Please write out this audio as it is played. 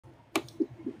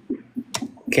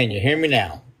Can you hear me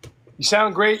now? You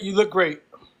sound great. You look great.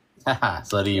 Haha,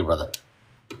 so do you, brother.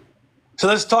 So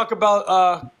let's talk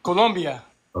about Colombia.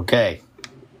 Okay.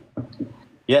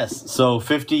 Yes, so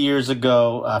 50 years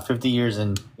ago, 50 years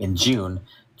in June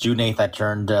 8th, I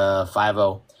turned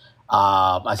 50.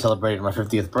 I celebrated my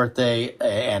 50th birthday,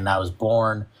 and I was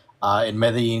born in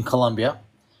Medellin, Colombia,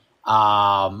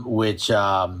 which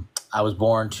I was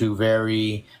born to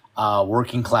very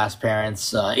working class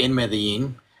parents in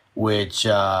Medellin, which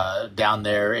down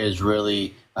there is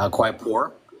really quite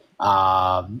poor.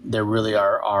 There really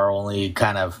are only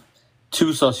kind of two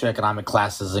socioeconomic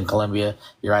classes in Colombia.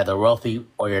 You're either wealthy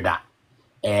or you're not.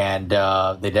 And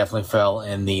they definitely fell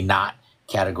in the not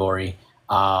category.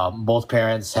 Both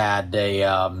parents had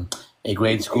a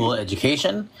grade school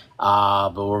education,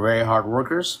 but were very hard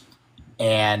workers.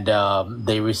 And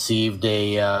they received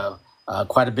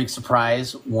quite a big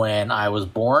surprise when I was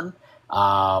born.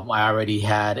 I already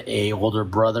had a older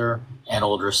brother and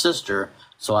older sister,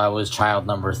 so I was child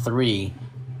number three.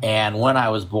 And when I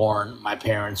was born, my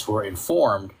parents were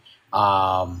informed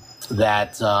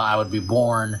that I would be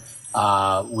born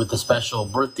with a special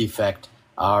birth defect,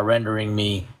 rendering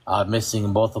me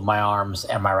missing both of my arms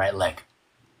and my right leg.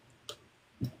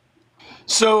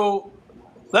 So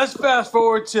let's fast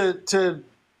forward to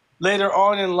later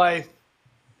on in life.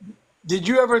 Did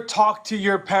you ever talk to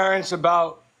your parents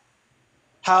about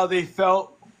how they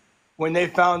felt when they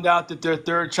found out that their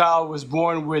third child was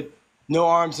born with no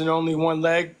arms and only one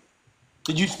leg?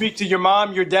 Did you speak to your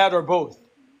mom, your dad, or both?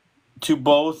 To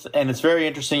both, and it's very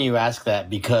interesting you ask that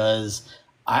because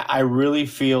I really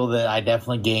feel that I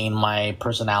definitely gained my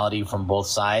personality from both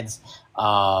sides.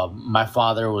 My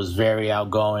father was very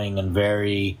outgoing and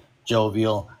very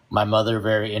jovial. My mother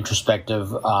very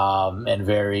introspective and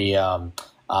very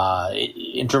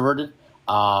introverted.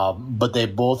 But they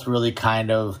both really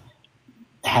kind of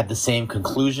had the same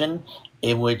conclusion,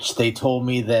 in which they told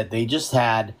me that they just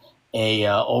had a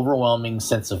overwhelming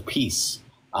sense of peace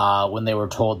when they were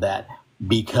told that,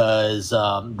 because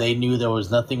they knew there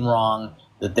was nothing wrong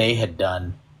that they had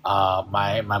done.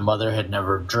 My mother had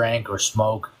never drank or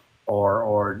smoked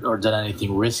or done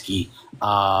anything risky,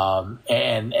 and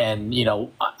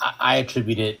I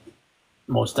attribute it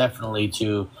most definitely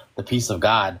to the peace of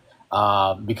God,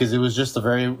 because it was just a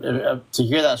very to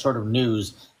hear that sort of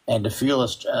news and to feel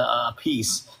a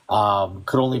peace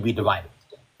could only be divine.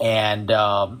 And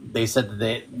they said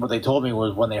that what they told me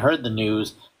was when they heard the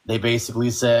news, they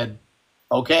basically said,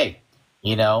 "Okay,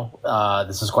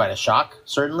 this is quite a shock,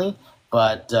 certainly,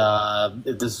 but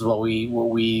if this is what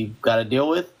we got to deal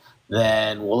with,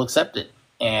 then we'll accept it."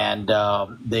 And I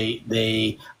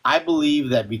believe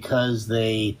that because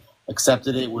they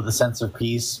accepted it with a sense of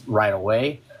peace right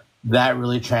away, that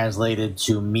really translated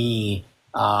to me,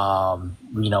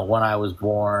 when I was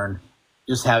born,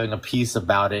 just having a peace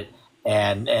about it,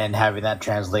 and having that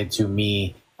translate to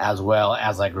me as well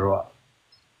as I grew up.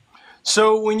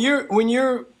 So when you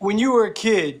were a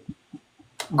kid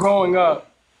growing up,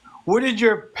 what did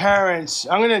your parents?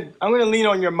 I'm gonna lean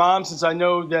on your mom, since I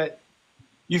know that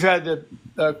you've had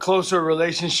a closer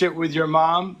relationship with your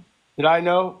mom that I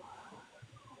know.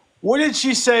 What did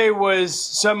she say was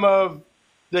some of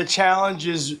the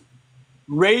challenges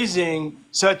raising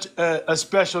such a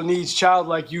special needs child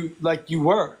like you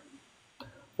were?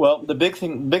 Well, the big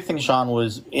thing, Sean,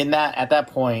 was at that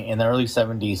point in the early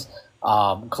 '70s,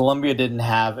 Colombia didn't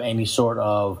have any sort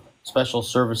of special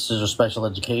services or special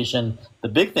education. The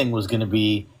big thing was going to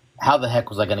be, how the heck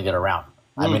was I going to get around?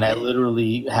 I mean, I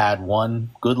literally had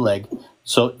one good leg,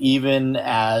 so even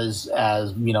as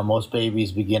most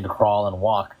babies begin to crawl and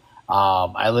walk,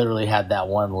 I literally had that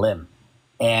one limb,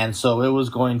 and so it was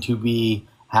going to be,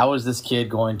 how is this kid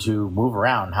going to move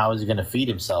around? How is he going to feed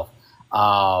himself?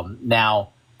 Now.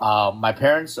 My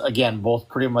parents, again, both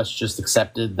pretty much just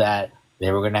accepted that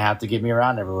they were going to have to get me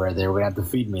around everywhere. They were going to have to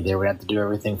feed me. They were going to have to do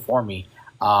everything for me,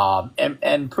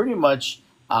 and pretty much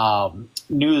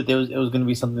knew that it was going to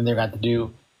be something they're going to have to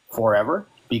do forever,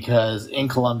 because in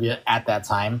Colombia at that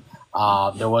time,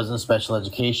 there wasn't special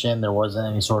education. There wasn't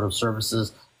any sort of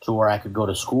services to where I could go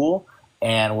to school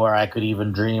and where I could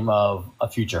even dream of a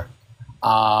future.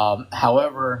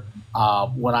 However,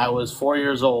 when I was 4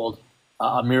 years old,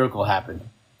 a miracle happened.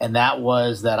 And that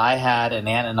was that I had an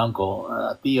aunt and uncle,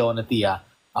 a Theo and a Thea,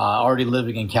 already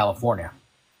living in California.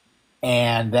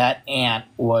 And that aunt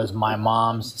was my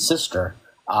mom's sister.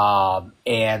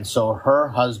 And so her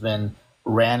husband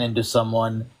ran into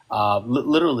someone,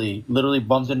 literally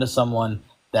bumped into someone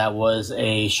that was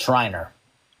a Shriner.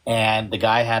 And the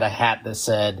guy had a hat that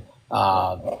said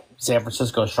San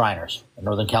Francisco Shriners in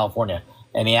Northern California.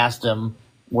 And he asked him,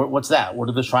 What's that? What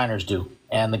do the Shriners do?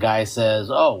 And the guy says,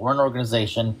 oh, we're an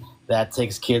organization that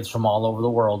takes kids from all over the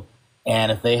world.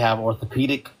 And if they have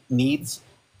orthopedic needs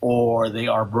or they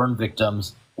are burn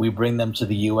victims, we bring them to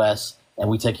the U.S. and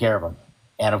we take care of them.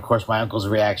 And of course, my uncle's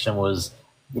reaction was,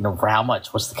 for how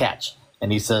much? What's the catch?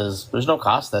 And he says, there's no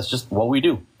cost. That's just what we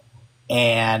do.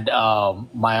 And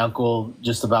my uncle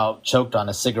just about choked on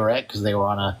a cigarette because they were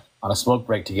on a smoke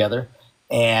break together.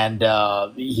 And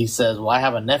he says, well, I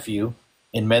have a nephew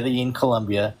in Medellin,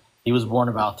 Colombia. He was born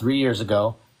about 3 years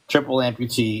ago, triple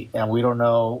amputee, and we don't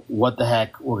know what the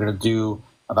heck we're going to do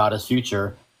about his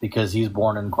future because he's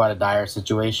born in quite a dire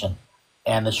situation.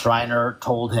 And the Shriner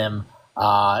told him,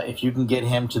 if you can get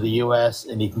him to the U.S.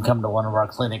 and he can come to one of our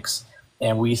clinics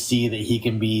and we see that he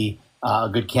can be a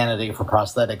good candidate for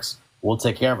prosthetics, we'll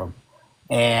take care of him.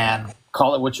 And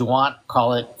call it what you want.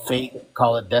 Call it fate.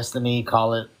 Call it destiny.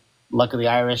 Call it luck of the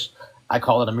Irish. I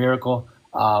call it a miracle.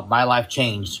 My life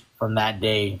changed from that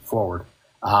day forward.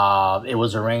 It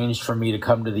was arranged for me to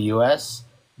come to the U.S.,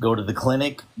 go to the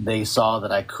clinic. They saw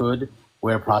that I could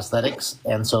wear prosthetics,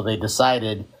 and so they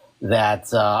decided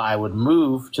that I would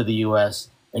move to the U.S.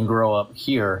 and grow up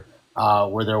here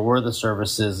where there were the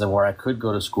services and where I could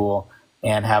go to school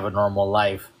and have a normal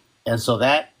life. And so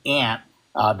that aunt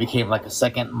became like a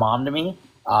second mom to me.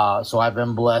 So I've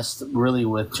been blessed really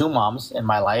with two moms in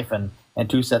my life and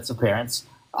two sets of parents.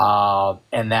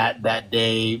 And that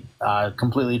day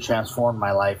completely transformed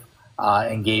my life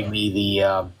and gave me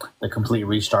the complete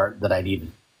restart that I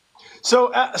needed.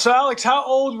 So Alex, how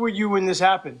old were you when this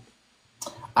happened?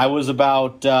 I was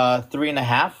about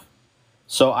 3.5.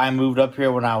 So I moved up here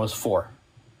when I was 4.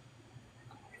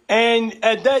 And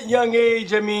at that young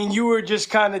age, I mean, you were just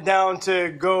kind of down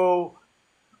to go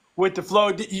with the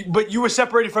flow. But you were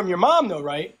separated from your mom, though,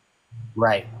 right?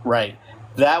 Right.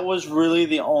 That was really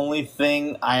the only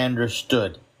thing I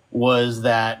understood was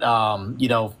that,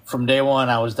 from day one,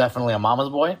 I was definitely a mama's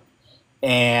boy.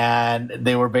 And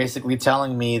they were basically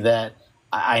telling me that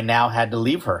I now had to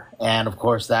leave her. And, of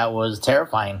course, that was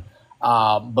terrifying.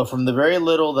 But from the very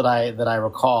little that I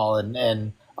recall,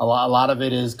 and a lot of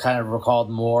it is kind of recalled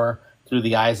more through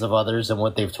the eyes of others and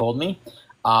what they've told me,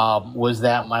 was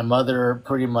that my mother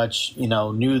pretty much,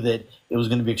 knew that it was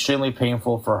going to be extremely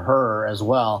painful for her as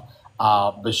well.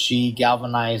 But she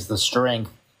galvanized the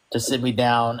strength to sit me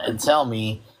down and tell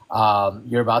me,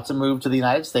 you're about to move to the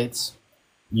United States.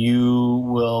 You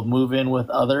will move in with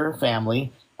other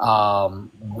family.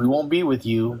 We won't be with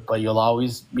you, but you'll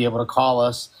always be able to call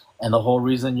us. And the whole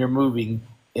reason you're moving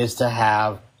is to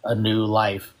have a new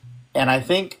life. And I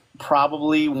think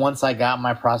probably once I got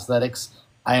my prosthetics,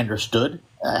 I understood.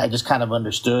 I just kind of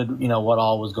understood, what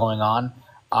all was going on.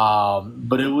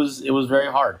 But it was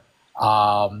very hard.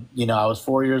 I was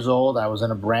 4 years old. I was in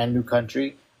a brand new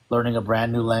country, learning a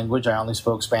brand new language. I only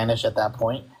spoke Spanish at that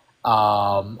point.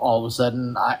 All of a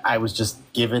sudden, I was just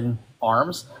given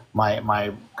arms,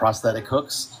 my prosthetic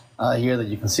hooks here that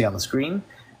you can see on the screen.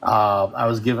 I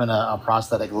was given a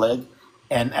prosthetic leg.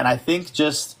 And I think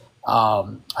just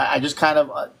I just kind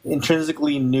of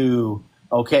intrinsically knew,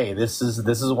 okay, this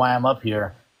is why I'm up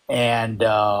here. And,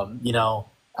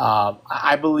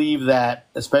 I believe that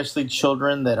especially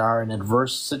children that are in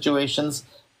adverse situations,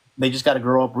 they just got to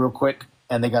grow up real quick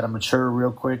and they got to mature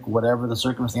real quick, whatever the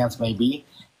circumstance may be.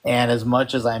 And as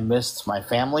much as I missed my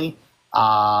family,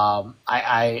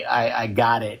 I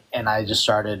got it. And I just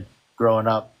started growing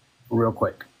up real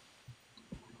quick.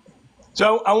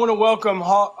 So I want to welcome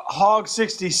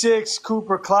Hog66,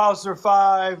 Cooper Klauser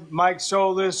 5, Mike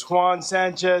Solis, Juan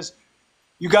Sanchez.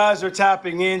 You guys are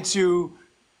tapping into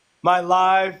my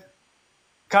live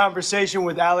conversation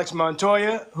with Alex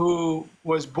Montoya, who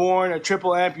was born a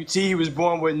triple amputee. He was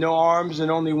born with no arms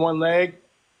and only one leg.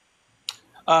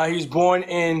 He was born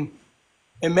in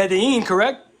Medellin,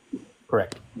 correct?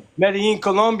 Correct. Medellin,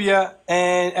 Colombia,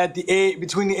 and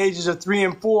between the ages of 3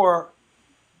 and 4,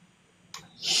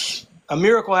 a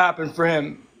miracle happened for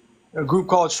him. A group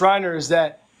called Shriners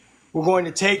that were going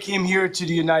to take him here to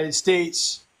the United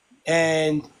States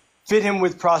and fit him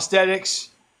with prosthetics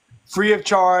free of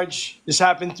charge. This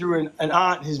happened through an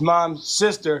aunt, his mom's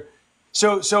sister.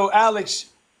 So Alex,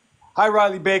 hi,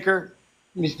 Riley Baker.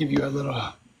 Let me just give you a little.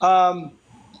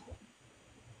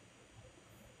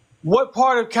 What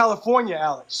part of California,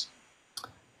 Alex?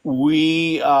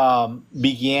 We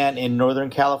began in Northern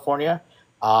California.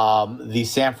 The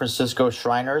San Francisco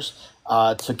Shriners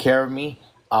took care of me.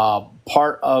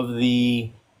 Part of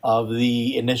the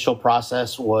initial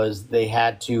process was they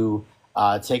had to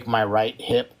take my right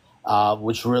hip,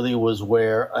 which really was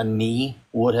where a knee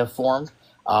would have formed,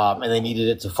 and they needed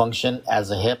it to function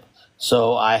as a hip.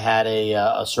 So I had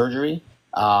a surgery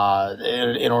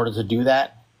in order to do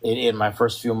that in my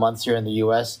first few months here in the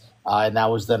U.S. And that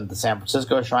was then the San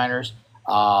Francisco Shriners.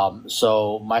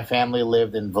 So my family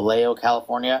lived in Vallejo,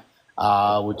 California,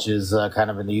 which is kind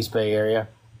of in the East Bay area,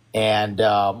 and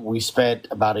we spent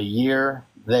about a year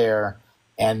there.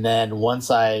 And then once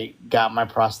I got my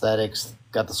prosthetics,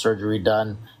 got the surgery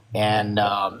done, and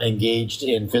engaged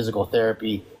in physical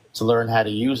therapy to learn how to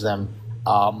use them,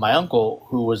 my uncle,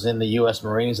 who was in the U.S.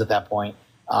 Marines at that point,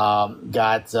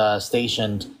 got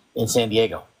stationed in San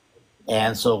Diego.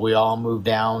 And so we all moved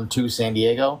down to San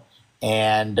Diego,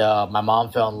 and my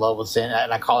mom fell in love with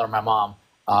and I call her my mom.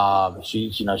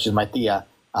 She's my tia.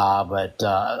 But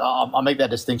I'll make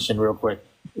that distinction real quick.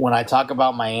 When I talk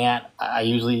about my aunt, I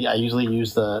usually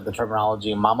use the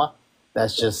terminology mama.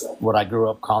 That's just what I grew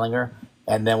up calling her.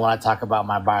 And then when I talk about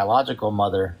my biological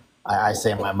mother, I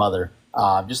say my mother,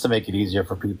 just to make it easier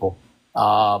for people.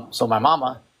 So my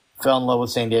mama fell in love with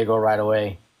San Diego right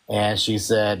away, and she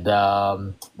said,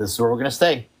 "This is where we're going to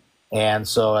stay." And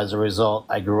so as a result,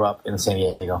 I grew up in San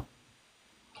Diego.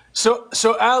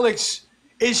 So Alex,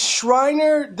 is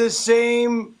Shriner the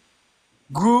same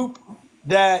group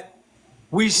that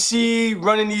we see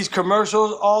running these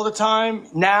commercials all the time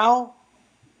now?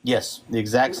 Yes, the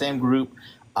exact same group.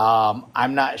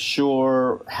 I'm not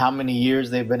sure how many years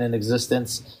they've been in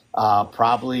existence.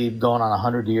 Probably going on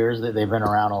 100 years. They've been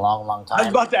around a long, long time. I was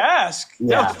about to ask.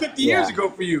 Yeah, That was 50 years ago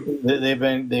for you. They've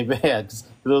been yeah, it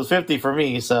was 50 for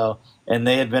me. So, and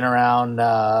they had been around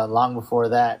long before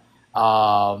that.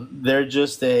 They're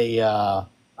just a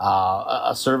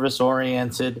service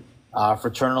oriented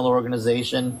fraternal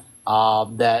organization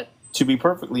that, to be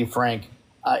perfectly frank,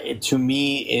 to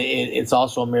me, it's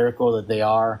also a miracle that they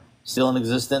are still in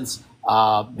existence,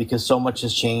 because so much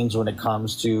has changed when it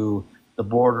comes to the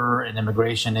border and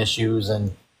immigration issues,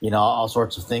 and all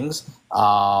sorts of things.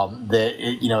 That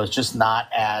it's just not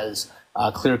as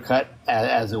clear cut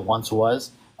as it once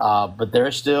was. But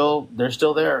they're still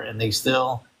there, and they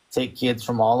still take kids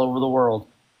from all over the world.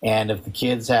 And if the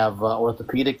kids have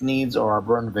orthopedic needs or are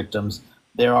burn victims,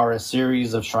 there are a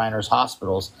series of Shriners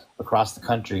hospitals across the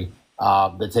country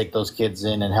that take those kids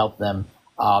in and help them.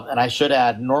 And I should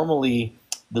add, normally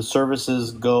the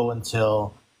services go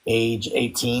until age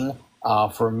 18.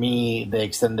 For me, they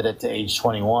extended it to age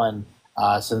 21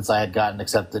 since I had gotten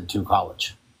accepted to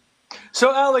college.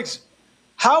 So Alex,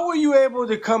 how were you able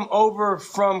to come over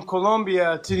from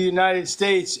Colombia to the United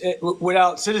States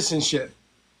without citizenship?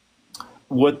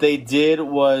 What they did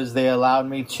was they allowed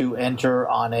me to enter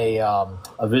on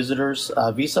a visitor's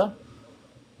visa,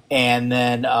 and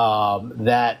then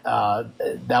that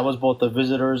was both a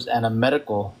visitor's and a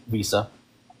medical visa.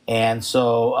 And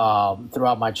so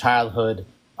throughout my childhood,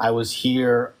 I was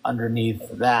here underneath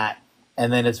that.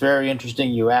 And then it's very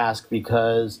interesting you ask,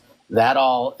 because that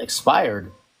all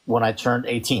expired when I turned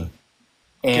 18.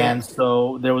 And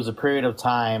so there was a period of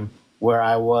time where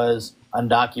I was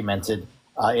undocumented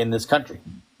in this country.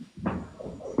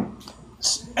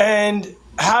 And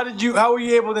how were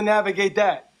you able to navigate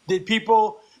that? Did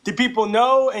people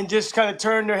know and just kind of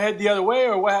turn their head the other way,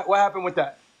 or what happened with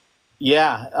that?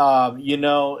 Yeah,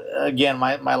 again,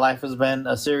 my life has been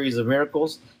a series of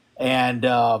miracles. And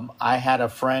I had a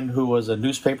friend who was a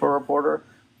newspaper reporter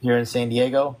here in San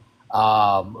Diego,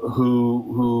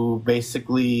 who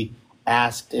basically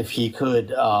asked if he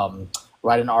could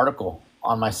write an article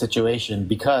on my situation,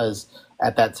 because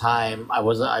at that time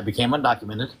I became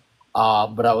undocumented,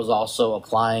 but I was also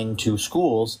applying to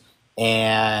schools,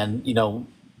 and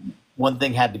one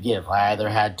thing had to give. I either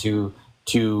had to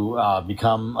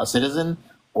become a citizen,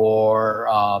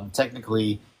 or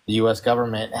technically the U.S.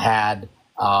 government had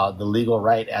the legal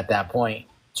right at that point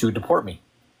to deport me.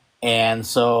 And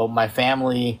so my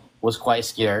family was quite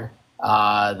scared.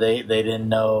 They didn't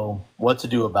know what to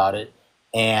do about it.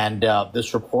 And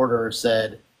this reporter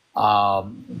said,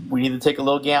 we need to take a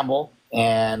little gamble,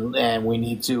 and we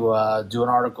need to do an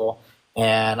article.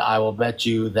 And I will bet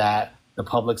you that the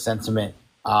public sentiment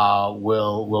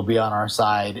will be on our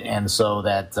side, and so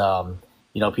that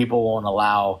people won't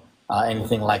allow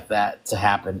anything like that to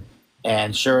happen.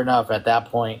 And sure enough, at that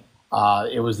point,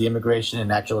 it was the Immigration and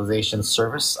Naturalization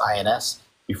Service, INS,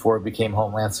 before it became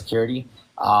Homeland Security.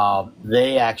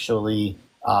 They actually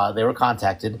they were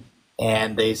contacted,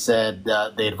 and they said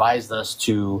they advised us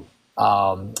to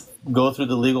go through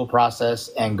the legal process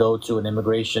and go to an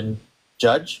immigration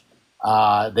judge.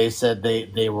 They said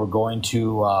they were going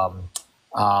to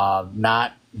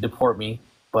not deport me,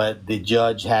 but the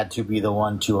judge had to be the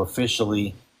one to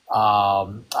officially,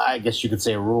 I guess you could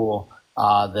say, rule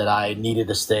that I needed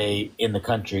to stay in the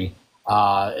country.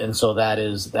 And so that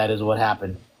is what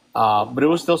happened. But it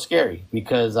was still scary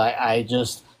because I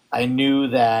knew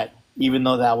that even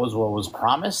though that was what was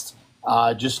promised,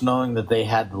 just knowing that they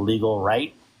had the legal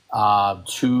right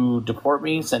to deport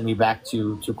me, send me back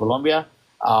to Colombia,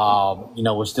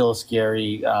 was still a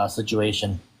scary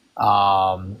situation.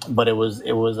 But it was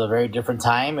a very different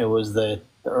time. It was the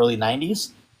early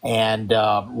 '90s, and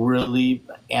really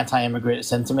anti-immigrant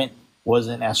sentiment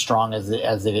wasn't as strong as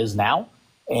it is now.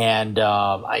 And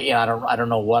I don't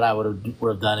know what I would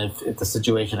have done if the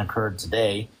situation occurred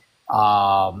today.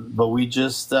 But we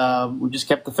just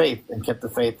kept the faith and kept the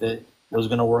faith that it was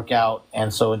going to work out.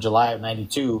 And so in July of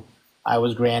 '92, I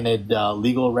was granted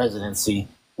legal residency,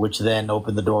 which then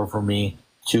opened the door for me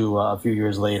to a few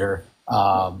years later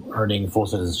earning full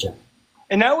citizenship.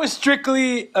 And that was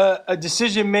strictly a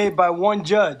decision made by one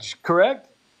judge, correct?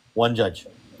 One judge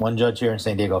here in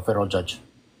San Diego, a federal judge.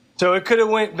 So it could have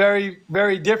went very,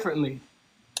 very differently.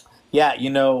 Yeah,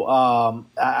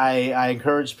 I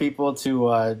encourage people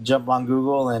to jump on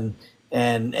Google and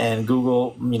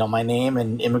Google, my name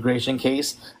and immigration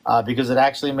case because it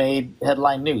actually made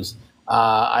headline news.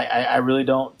 I really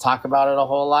don't talk about it a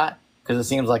whole lot because it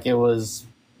seems like it was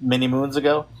many moons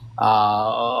ago,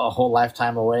 a whole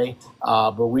lifetime away.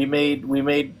 But we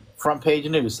made front page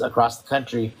news across the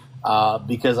country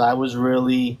because I was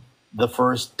really the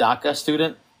first DACA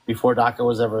student before DACA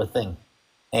was ever a thing.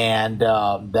 And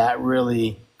that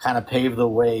really kind of paved the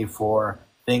way for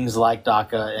things like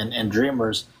DACA and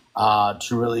Dreamers to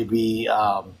really be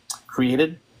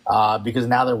created because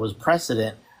now there was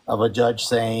precedent of a judge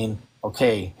saying,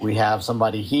 okay, we have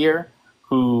somebody here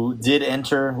who did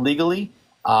enter legally,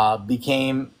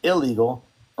 became illegal,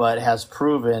 but has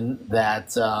proven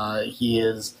that he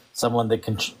is someone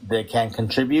that can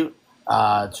contribute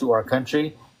to our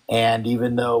country. And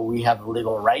even though we have the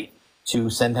legal right to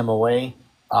send him away,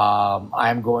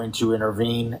 I'm going to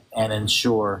intervene and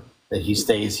ensure that he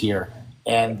stays here.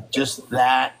 And just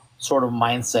that sort of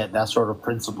mindset, that sort of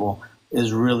principle,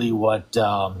 is really what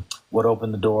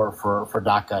opened the door for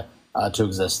DACA to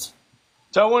exist.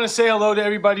 So I want to say hello to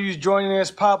everybody who's joining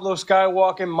us: Pablo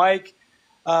Skywalker, Mike,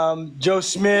 Joe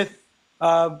Smith.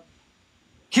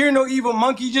 Hear No Evil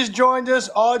Monkey just joined us.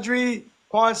 Audrey,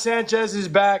 Juan Sanchez is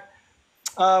back.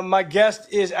 My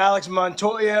guest is Alex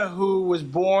Montoya, who was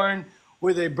born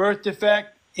with a birth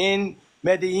defect in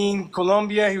Medellin,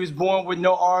 Colombia. He was born with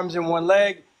no arms and one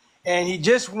leg, and he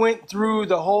just went through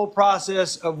the whole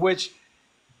process of which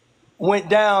went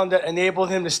down that enabled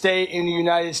him to stay in the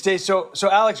United States. So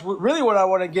Alex, really what I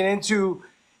want to get into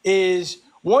is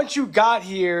once you got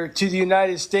here to the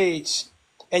United States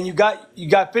and you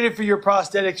got fitted for your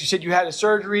prosthetics, you said you had a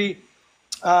surgery,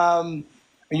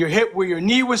 your hip where your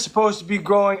knee was supposed to be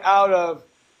growing out of.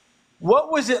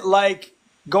 What was it like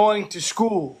going to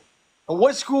school? And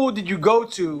what school did you go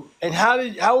to? And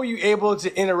how were you able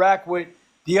to interact with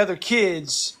the other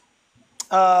kids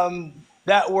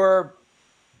that were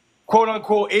quote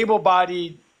unquote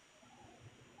able-bodied?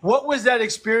 What was that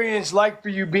experience like for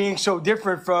you being so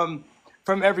different from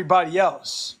everybody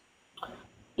else?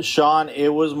 Sean,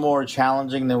 it was more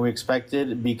challenging than we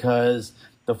expected because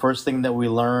the first thing that we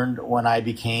learned when I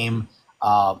became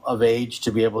of age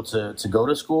to be able to go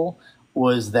to school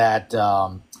was that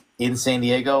in San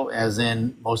Diego, as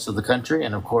in most of the country,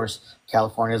 and of course,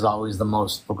 California is always the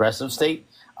most progressive state,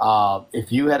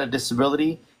 if you had a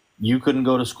disability, you couldn't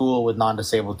go to school with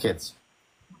non-disabled kids.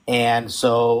 And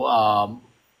so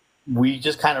we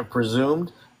just kind of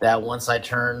presumed that once I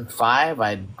turned 5,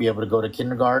 I'd be able to go to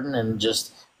kindergarten and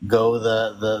just go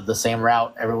the same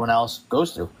route everyone else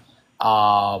goes to.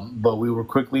 But we were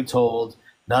quickly told,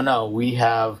 no, we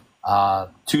have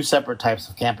 2 separate types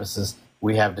of campuses.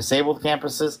 We have disabled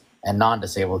campuses and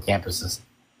non-disabled campuses.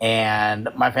 And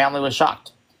my family was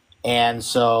shocked. And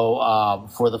so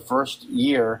for the first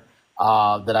year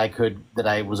that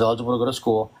I was eligible to go to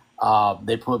school,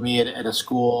 they put me at a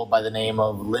school by the name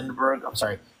of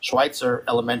Schweitzer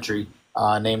Elementary,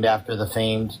 named after the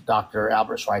famed Dr.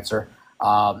 Albert Schweitzer.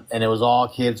 And it was all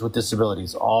kids with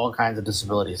disabilities, all kinds of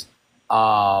disabilities.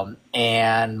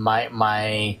 And my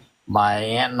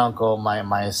aunt and uncle,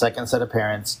 my second set of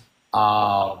parents,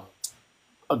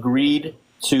 agreed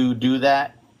to do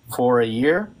that for a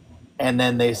year. And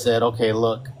then they said, okay,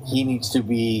 look, he needs to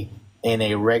be in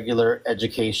a regular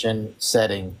education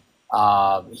setting.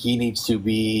 He needs to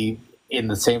be in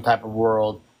the same type of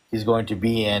world he's going to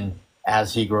be in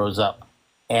as he grows up.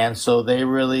 And so they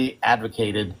really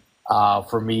advocated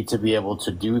for me to be able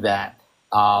to do that.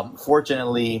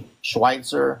 Fortunately,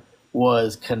 Schweitzer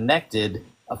was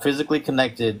physically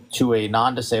connected to a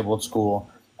non-disabled school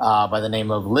by the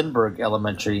name of Lindbergh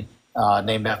Elementary,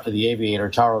 named after the aviator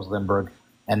Charles Lindbergh.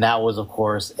 and that was, of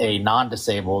course, a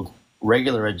non-disabled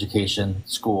regular education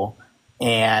school.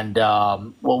 And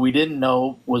what we didn't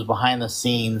know was behind the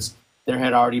scenes, there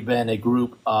had already been a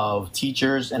group of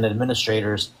teachers and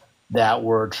administrators that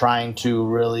were trying to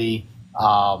really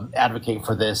advocate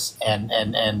for this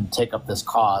and take up this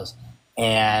cause.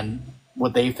 And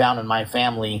what they found in my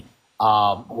family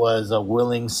was a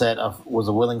willing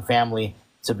family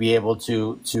to be able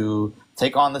to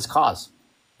take on this cause.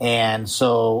 And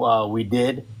so we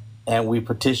did, and we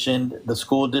petitioned the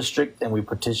school district, and we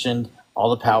petitioned all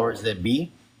the powers that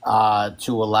be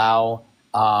to allow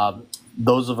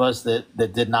those of us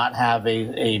that did not have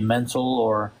a mental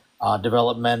or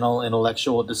developmental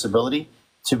intellectual disability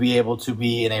to be able to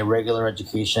be in a regular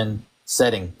education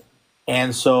setting.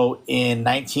 And so in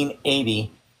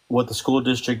 1980, what the school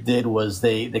district did was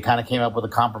they kind of came up with a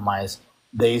compromise.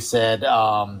 They said,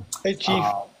 Hey, Chief.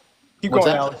 Keep what's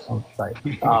going, that? Alex. Oh, sorry.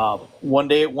 One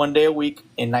day a week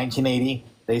in 1980,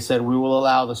 they said we will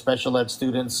allow the special ed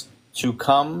students to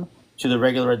come to the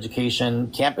regular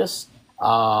education campus,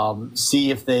 see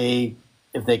if they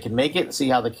can make it, see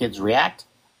how the kids react,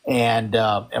 and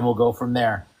we'll go from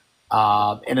there.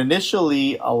 And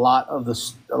initially, a lot of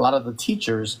the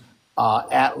teachers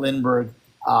at Lindbergh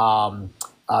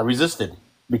resisted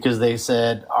because they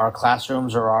said our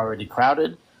classrooms are already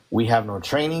crowded. We have no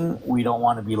training. We don't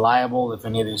want to be liable if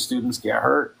any of these students get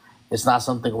hurt. It's not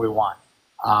something we want.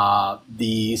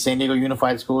 The San Diego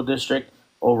Unified School District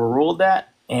overruled that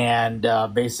and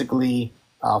basically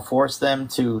forced them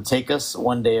to take us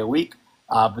one day a week.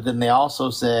 But then they also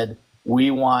said,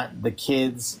 we want the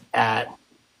kids at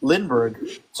Lindbergh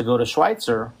to go to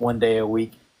Schweitzer one day a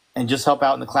week and just help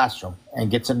out in the classroom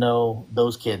and get to know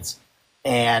those kids.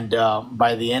 And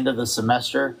by the end of the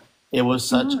semester, it was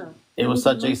such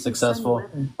a successful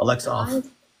Alexa off.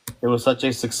 It was such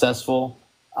a successful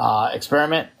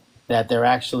experiment that there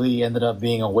actually ended up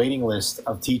being a waiting list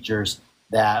of teachers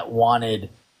that wanted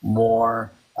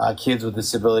more kids with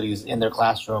disabilities in their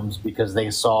classrooms because they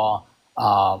saw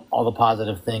all the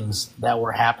positive things that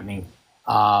were happening.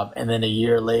 And then a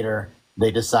year later,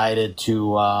 they decided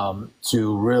to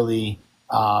really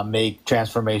make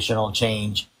transformational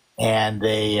change, and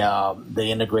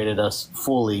they integrated us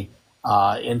fully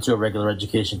into a regular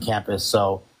education campus.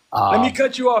 So Let me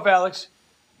cut you off, Alex.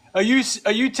 Are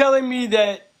you telling me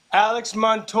that Alex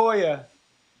Montoya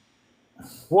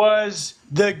was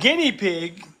the guinea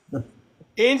pig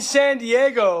in San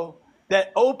Diego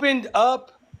that opened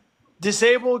up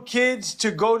disabled kids to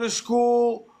go to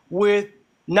school with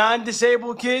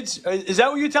non-disabled kids? Is that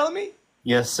what you're telling me?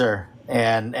 Yes, sir.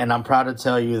 And I'm proud to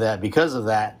tell you that because of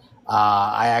that,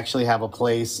 I actually have a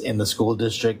place in the school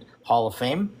district Hall of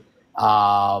Fame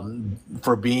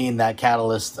for being that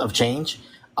catalyst of change.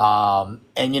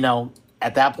 And, you know,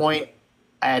 at that point,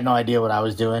 I had no idea what I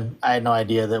was doing. I had no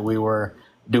idea that we were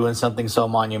doing something so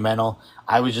monumental.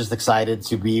 I was just excited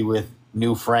to be with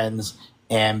new friends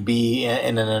and be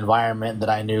in an environment that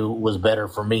I knew was better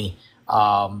for me.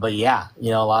 But yeah, you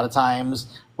know, a lot of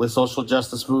times with social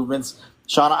justice movements,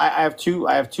 Sean, I have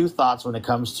two thoughts when it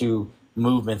comes to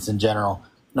movements in general.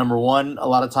 Number one, a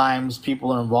lot of times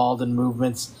people are involved in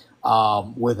movements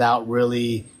without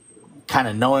really kind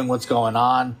of knowing what's going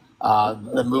on.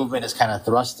 The movement is kind of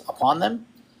thrust upon them.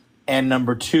 And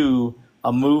number two,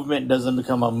 a movement doesn't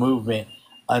become a movement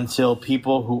until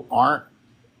people who aren't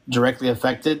directly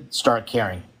affected start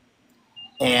caring.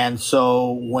 And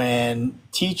so when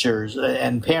teachers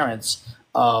and parents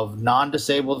of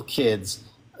non-disabled kids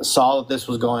saw that this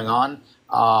was going on,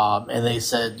 and they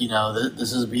said, you know,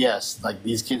 this is BS. Like,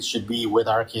 these kids should be with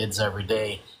our kids every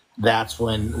day. That's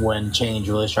when change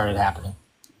really started happening.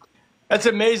 That's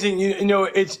amazing. You know,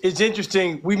 it's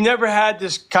interesting. We've never had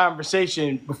this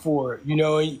conversation before, you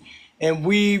know, and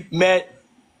we met,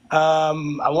 I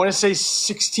want to say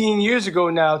 16 years ago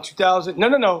now, 2000.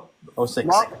 No. 06.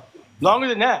 Longer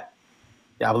than that.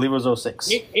 Yeah, I believe it was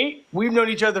 06. We've known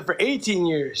each other for 18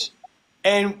 years.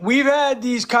 And we've had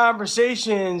these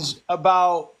conversations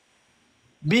about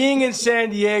being in San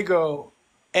Diego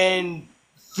and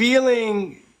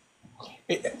feeling,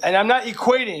 and I'm not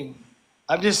equating,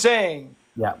 I'm just saying,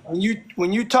 Yeah.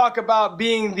 when you talk about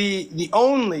being the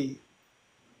only,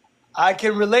 I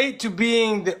can relate to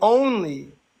being the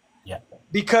only. Yeah.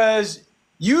 Because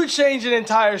you changed an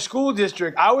entire school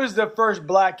district. I was the first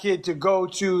black kid to go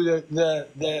to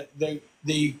the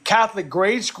Catholic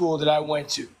grade school that I went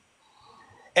to.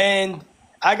 And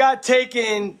I got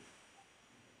taken,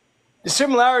 the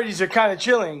similarities are kind of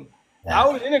chilling. Yeah. I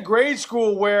was in a grade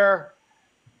school where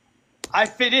I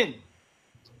fit in.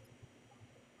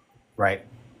 Right.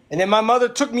 And then my mother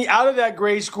took me out of that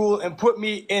grade school and put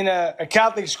me in a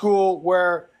Catholic school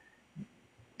where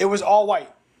it was all white.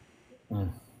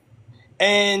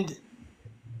 And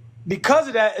because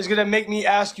of that, it's going to make me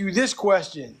ask you this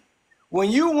question.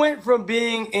 When you went from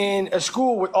being in a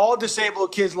school with all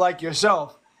disabled kids like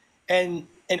yourself, and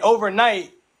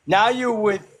overnight, now you're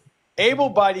with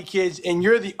able-bodied kids and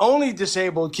you're the only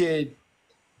disabled kid,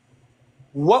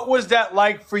 what was that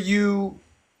like for you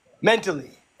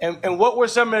mentally? And what were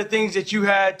some of the things that you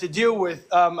had to deal with?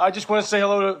 I just want to say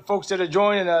hello to folks that are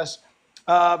joining us.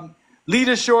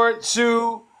 Lita Short,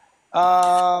 Sue,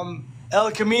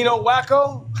 El Camino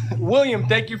Wacko, William,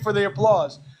 thank you for the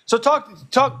applause. So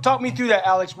talk me through that,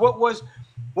 Alex. What was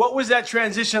that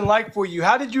transition like for you?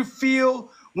 How did you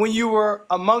feel when you were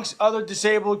amongst other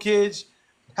disabled kids?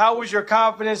 How was your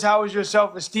confidence? How was your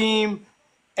self-esteem?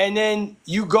 And then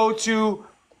you go to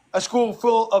a school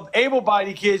full of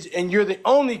able-bodied kids, and you're the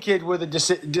only kid with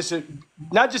a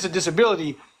not just a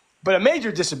disability, but a major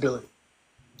disability.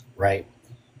 Right.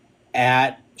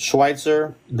 At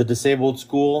Schweitzer, the disabled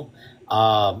school,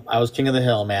 I was king of the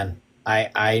hill, man.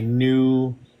 I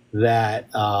knew that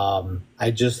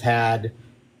I just had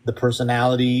the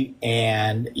personality,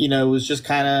 and it was just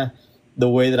kind of the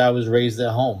way that I was raised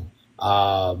at home.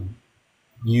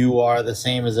 You are the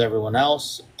same as everyone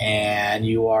else, and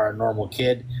you are a normal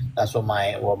kid. That's what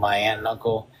my aunt and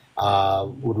uncle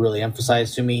would really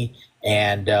emphasize to me.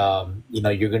 And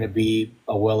you're going to be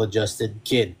a well-adjusted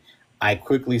kid. I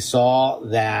quickly saw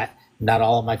that not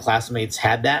all of my classmates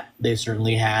had that. They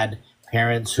certainly had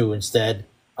parents who instead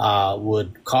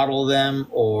would coddle them,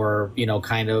 or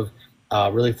kind of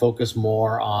really focus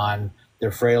more on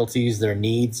their frailties, their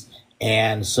needs.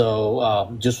 And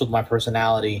so just with my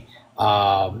personality,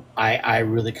 I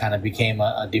really kind of became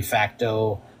a de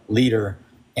facto leader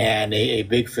and a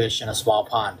big fish in a small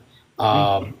pond.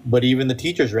 But even the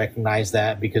teachers recognized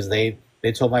that, because they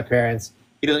told my parents,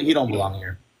 he don't belong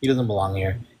here. He doesn't belong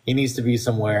here. He needs to be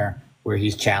somewhere where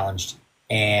he's challenged.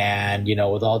 And,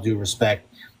 with all due respect,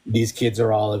 these kids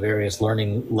are all at various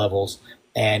learning levels,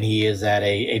 and he is at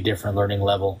a different learning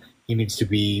level. He needs to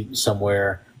be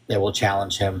somewhere that will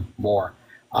challenge him more.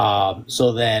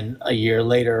 So then a year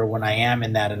later, when I am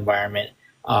in that environment,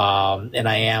 and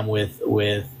I am with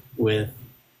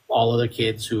all other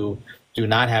kids who do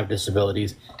not have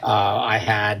disabilities, I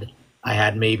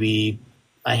had maybe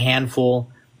a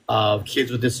handful of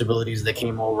kids with disabilities that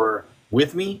came over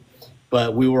with me,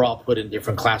 but we were all put in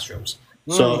different classrooms.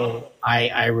 So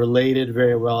I related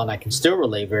very well, and I can still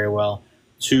relate very well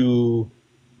to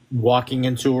walking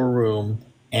into a room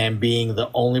and being the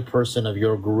only person of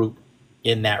your group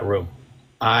in that room.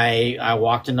 I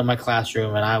walked into my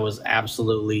classroom, and I was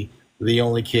absolutely the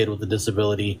only kid with a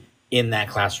disability in that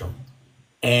classroom.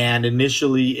 And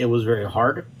initially it was very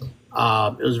hard.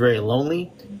 It was very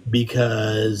lonely,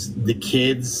 because the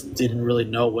kids didn't really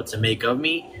know what to make of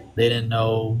me. They didn't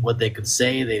know what they could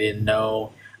say. They didn't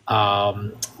know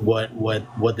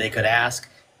what they could ask.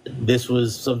 This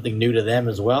was something new to them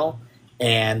as well.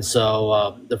 And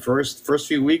so the first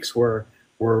few weeks were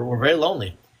very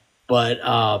lonely. But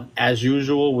as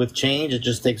usual with change, it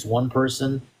just takes one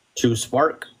person to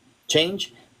spark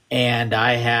change. And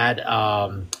I had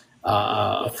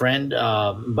a friend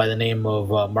by the name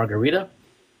of Margarita,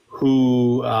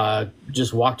 who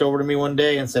just walked over to me one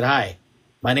day and said, "Hi,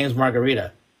 my name's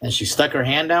Margarita." And she stuck her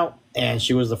hand out, and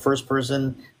she was the first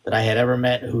person that I had ever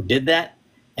met who did that.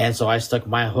 And so I stuck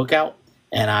my hook out,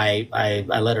 and I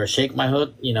let her shake my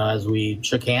hook, as we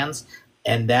shook hands.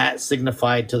 And that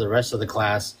signified to the rest of the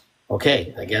class,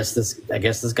 okay, I guess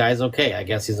this guy's okay. I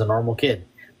guess he's a normal kid.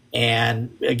 And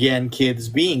again, kids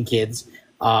being kids,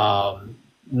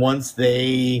 once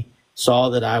they saw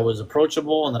that I was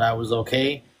approachable and that I was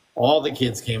okay, all the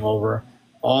kids came over.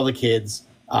 All the kids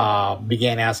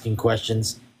began asking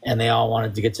questions, and they all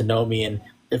wanted to get to know me. And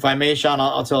if I may, Sean,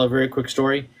 I'll tell a very quick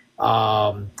story.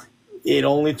 It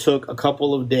only took a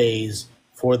couple of days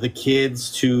for the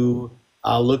kids to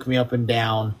look me up and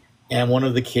down, and one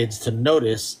of the kids to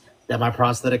notice that my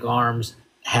prosthetic arms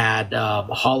had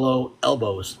hollow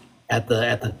elbows at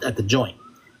the joint.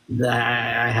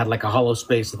 I had like a hollow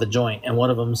space at the joint, and one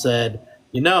of them said,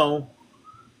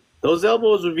 "Those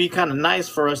elbows would be kind of nice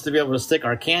for us to be able to stick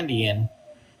our candy in."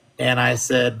 And I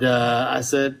said,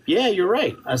 "Yeah, you're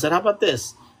right." I said, "How about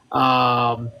this?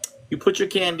 You put your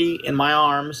candy in my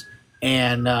arms,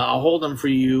 and I'll hold them for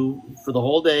you for the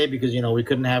whole day, because we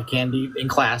couldn't have candy in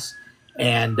class.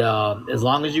 And as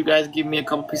long as you guys give me a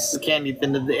couple pieces of candy at the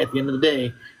end of the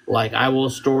day, like, I will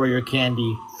store your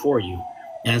candy for you."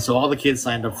 And so all the kids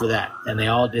signed up for that, and they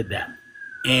all did that.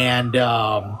 And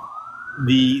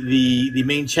the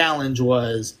main challenge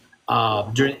was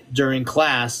During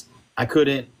class, I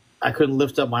couldn't I couldn't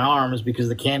lift up my arms because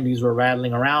the candies were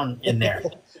rattling around in there.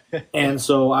 And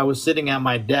so I was sitting at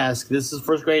my desk. This is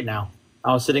first grade now.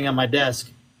 I was sitting at my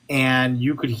desk, and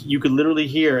you could literally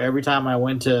hear every time I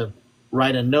went to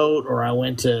write a note or I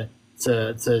went to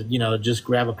just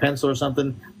grab a pencil or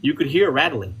something. You could hear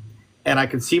rattling, and I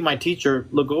could see my teacher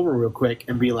look over real quick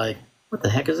and be like, "What the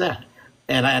heck is that?"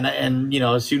 And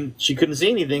she couldn't see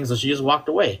anything, so she just walked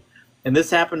away. And this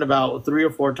happened about 3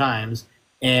 or 4 times.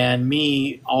 And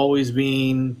me always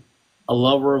being a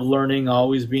lover of learning,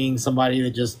 always being somebody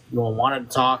that just wanted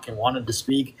to talk and wanted to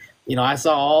speak. I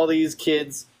saw all these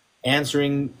kids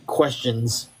answering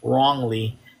questions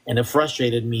wrongly, and it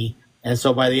frustrated me. And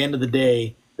so by the end of the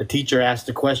day, the teacher asked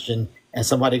a question and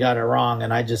somebody got it wrong,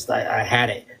 and I had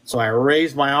it. So I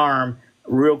raised my arm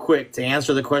real quick to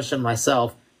answer the question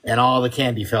myself, and all the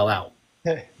candy fell out.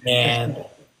 And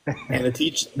the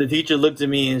teacher looked at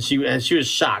me, and she was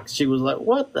shocked. She was like,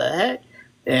 "What the heck?"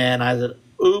 And I said,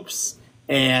 "Oops."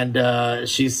 And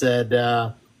she said,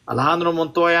 "Alejandro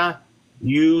Montoya,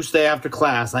 you stay after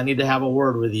class. I need to have a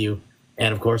word with you."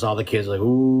 And of course, all the kids were like,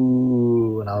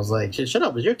 "Ooh," and I was like, "Shut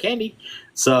up! It's your candy."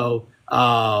 So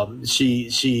she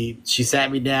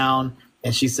sat me down,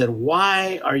 and she said,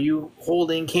 "Why are you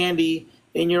holding candy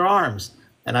in your arms?"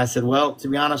 And I said, "Well, to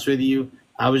be honest with you,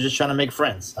 I was just trying to make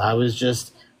friends. I was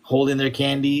just holding their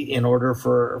candy in order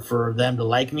for them to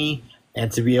like me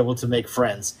and to be able to make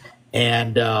friends."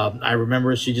 And I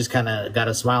remember she just kind of got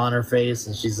a smile on her face,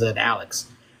 and she said, "Alex,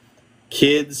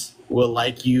 kids will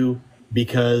like you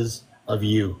because of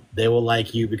you. They will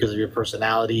like you because of your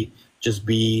personality. Just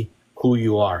be who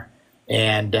you are."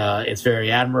 And it's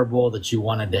very admirable that you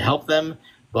wanted to help them,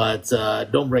 but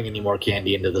don't bring any more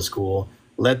candy into the school.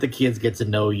 Let the kids get to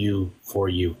know you for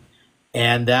you.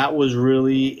 And that was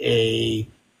really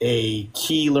a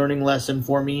key learning lesson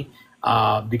for me,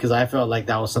 because I felt like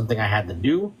that was something I had to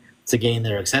do to gain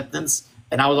their acceptance.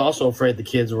 And I was also afraid the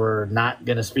kids were not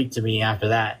going to speak to me after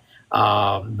that.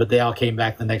 But they all came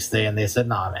back the next day and they said,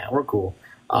 "Nah, man, we're cool."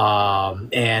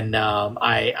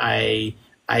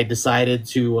 I decided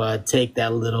to take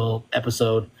that little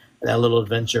episode, that little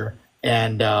adventure,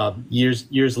 and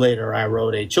years later, I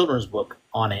wrote a children's book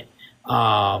on it,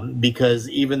 because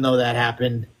even though that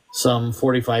happened some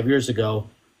 45 years ago,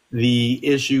 the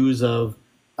issues of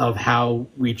how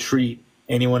we treat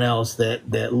anyone else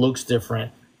that looks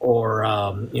different or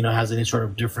has any sort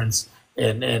of difference,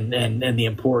 and the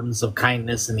importance of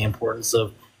kindness and the importance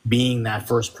of being that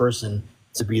first person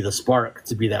to be the spark,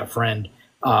 to be that friend,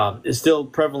 is still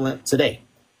prevalent today,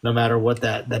 no matter what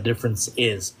that difference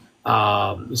is.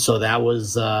 So that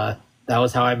was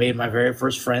how I made my very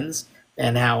first friends,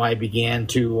 and how I began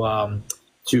to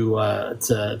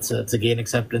gain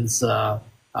acceptance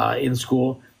in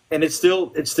school. And it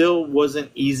still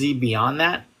wasn't easy beyond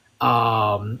that.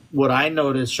 What I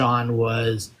noticed, Sean,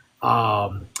 was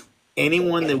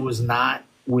anyone that was not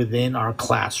within our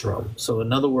classroom. So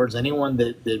in other words, anyone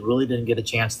that really didn't get a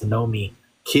chance to know me,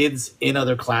 kids in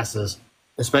other classes,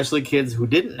 especially kids who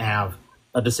didn't have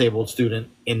a disabled student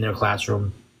in their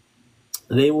classroom,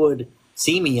 they would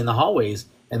see me in the hallways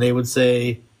and they would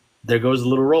say, "There goes the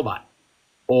little robot."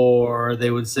 Or they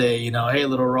would say, "Hey,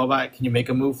 little robot, can you make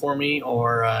a move for me?"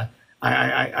 Or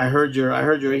I heard you're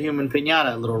a human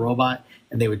pinata, little robot.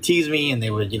 And they would tease me, and they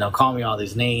would call me all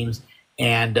these names,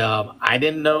 and I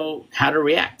didn't know how to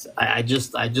react. I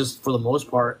just for the most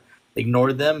part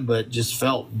ignored them, but just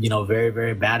felt very,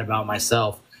 very bad about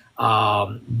myself.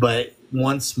 But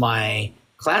once my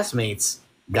classmates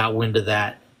got wind of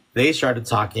that, they started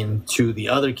talking to the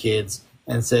other kids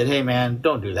and said, "Hey, man,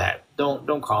 don't do that.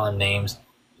 Don't call him names.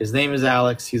 His name is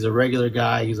Alex. He's a regular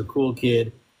guy. He's a cool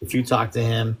kid. If you talk to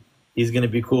him, he's going to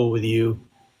be cool with you."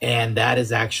 And that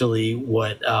is actually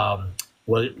what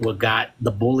got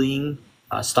the bullying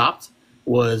stopped,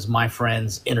 was my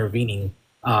friends intervening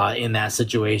in that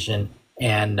situation,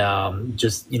 and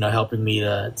just helping me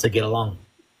to get along.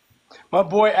 My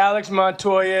boy Alex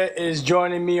Montoya is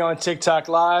joining me on TikTok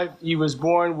Live. He was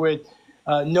born with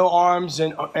no arms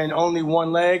and only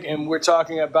one leg, and we're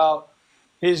talking about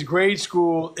his grade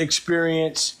school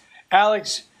experience.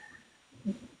 Alex,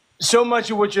 so much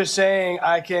of what you're saying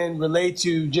I can relate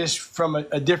to just from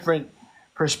a different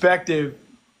perspective.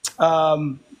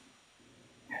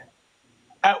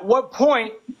 At what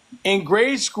point in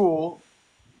grade school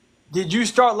did you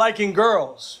start liking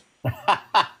girls?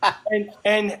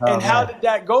 And how did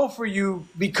that go for you?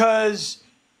 Because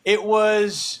it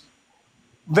was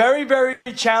very, very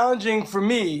challenging for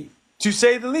me, to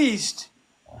say the least,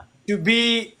 to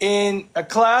be in a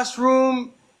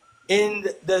classroom in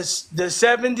the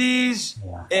 70s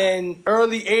Yeah. and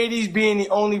early 80s being the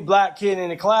only black kid in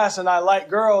the class, and I liked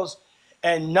girls,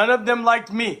 and none of them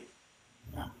liked me.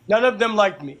 Yeah. None of them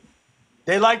liked me.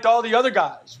 They liked all the other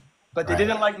guys, but they Right.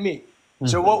 didn't like me.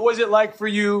 So what was it like for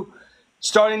you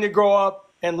starting to grow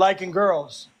up and liking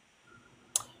girls?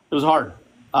 It was hard.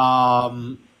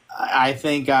 I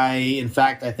think in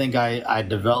fact, I think I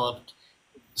developed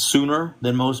sooner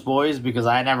than most boys because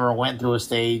I never went through a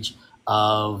stage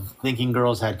of thinking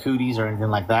girls had cooties or anything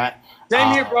like that.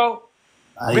 Same here, bro.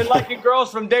 Been I, liking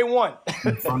girls from day one.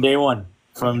 from day one,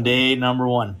 from day number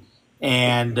one.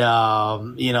 And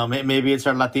maybe it's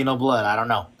our Latino blood. I don't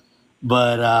know,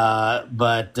 but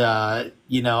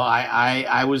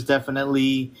I was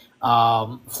definitely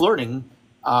flirting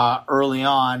early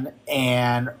on,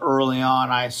 and early on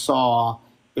I saw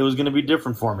it was going to be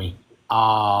different for me.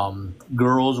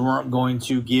 Girls weren't going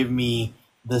to give me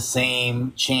the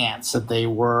same chance that they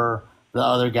were the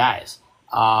other guys.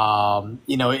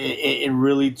 It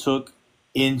really took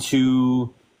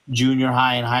into junior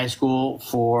high and high school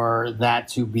for that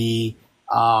to be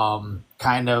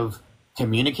kind of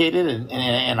communicated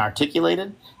and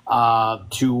articulated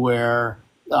to where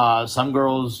some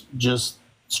girls just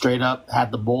straight up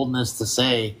had the boldness to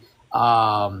say,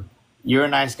 you're a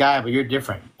nice guy, but you're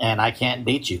different, and I can't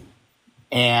date you.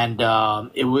 And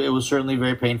it was certainly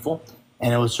very painful,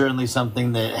 and it was certainly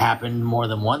something that happened more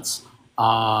than once.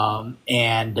 It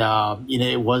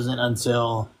wasn't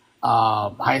until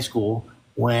high school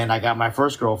when I got my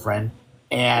first girlfriend,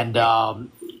 and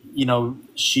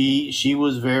she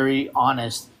was very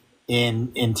honest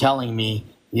in telling me,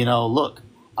 look,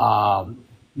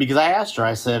 because I asked her,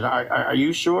 I said, are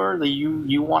you sure that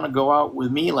you want to go out with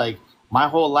me? Like, my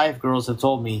whole life, girls have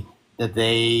told me that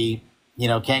they,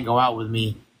 can't go out with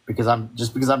me because I'm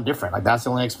different. Like, that's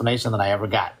the only explanation that I ever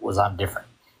got was I'm different.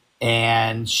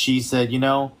 And she said,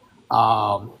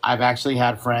 I've actually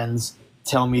had friends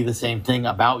tell me the same thing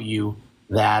about you,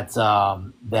 that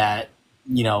I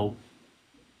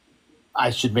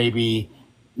should maybe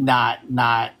not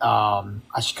I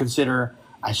should consider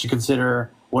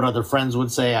what other friends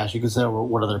would say. I should consider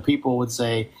what other people would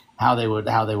say, how they would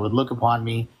look upon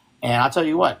me. And I'll tell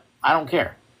you what, I don't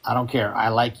care. I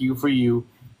like you for you,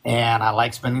 and I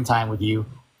like spending time with you,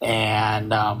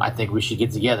 and I think we should get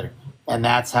together. And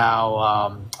that's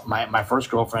how my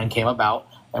first girlfriend came about,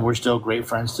 and we're still great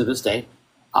friends to this day.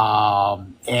 But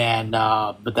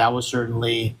that was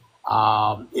certainly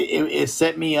it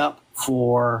set me up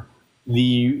for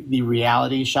the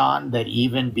reality, Sean, that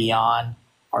even beyond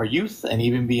our youth and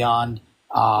even beyond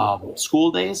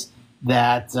school days,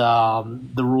 that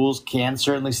the rules can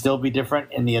certainly still be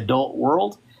different in the adult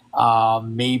world.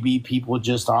 Maybe people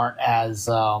just aren't as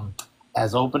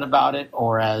open about it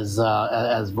or as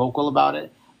vocal about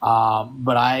it.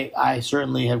 But I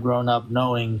certainly have grown up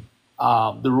knowing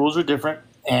the rules are different,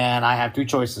 and I have two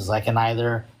choices. I can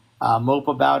either mope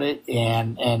about it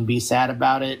and be sad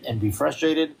about it and be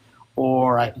frustrated,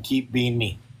 or I can keep being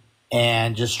me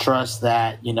and just trust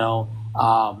that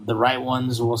the right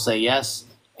ones will say yes,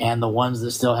 and the ones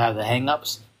that still have the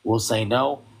hangups will say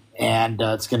no, and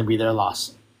it's going to be their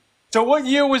loss. So what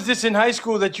year was this in high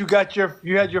school that you had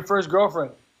your first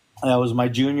girlfriend? That was my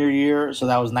junior year, so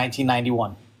that was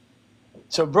 1991.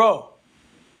 So, bro,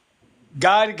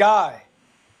 guy to guy,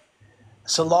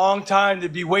 it's a long time to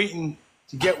be waiting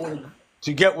to get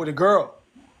with a girl.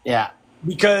 Yeah.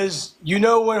 Because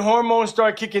when hormones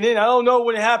start kicking in, I don't know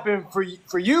what happened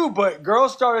for you, but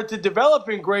girls started to develop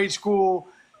in grade school,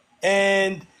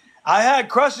 and I had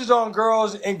crushes on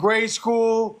girls in grade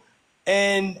school.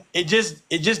 And it just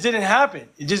didn't happen.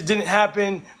 It just didn't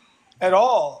happen at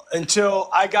all until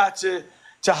I got to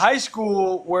high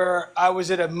school, where I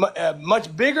was at a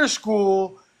much bigger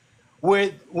school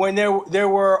when there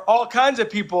were all kinds of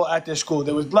people at this school.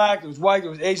 There was black, there was white, there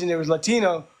was Asian, there was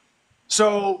Latino.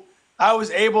 So I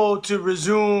was able to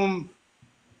resume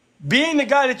being the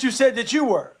guy that you said that you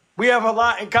were. We have a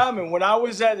lot in common. When I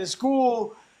was at a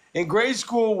school in grade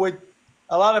school with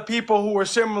a lot of people who were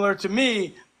similar to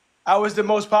me, I was the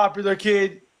most popular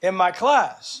kid in my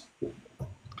class.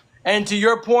 And to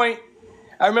your point,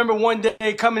 I remember one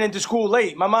day coming into school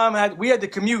late. We had to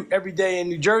commute every day in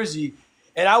New Jersey,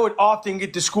 and I would often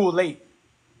get to school late.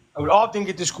 Most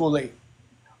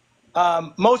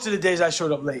of the days I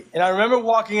showed up late. And I remember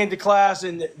walking into class,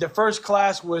 and the first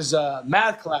class was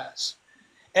math class.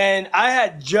 And I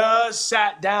had just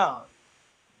sat down.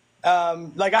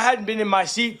 Like I hadn't been in my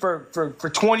seat for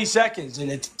 20 seconds, and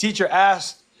the teacher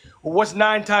asked, well, what's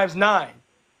 9 times 9?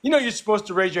 You're supposed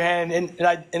to raise your hand, and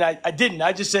I didn't.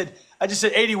 I just said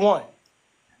 81.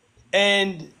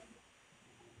 And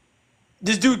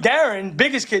this dude Darren,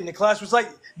 biggest kid in the class, was like,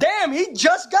 "Damn, he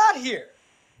just got here.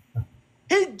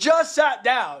 He just sat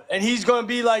down, and he's going to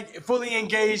be like fully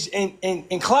engaged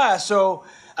in class." So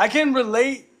I can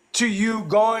relate to you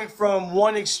going from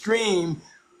one extreme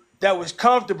that was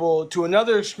comfortable to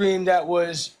another extreme that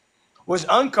was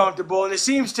uncomfortable. And it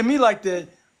seems to me like the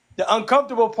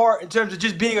uncomfortable part in terms of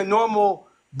just being a normal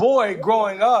boy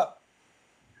growing up,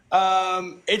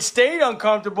 it stayed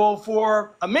uncomfortable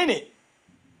for a minute.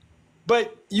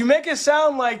 But you make it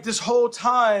sound like this whole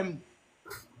time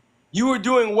you were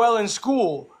doing well in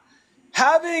school.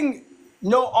 Having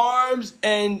no arms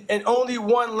and only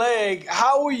one leg,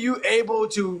 how were you able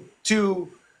to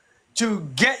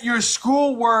get your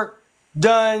schoolwork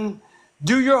done,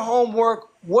 do your homework?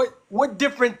 What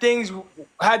different things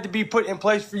had to be put in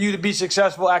place for you to be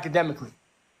successful academically?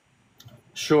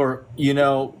 Sure. You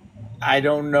know, I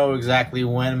don't know exactly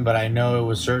when, but I know it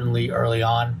was certainly early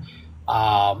on.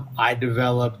 I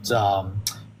developed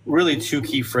really two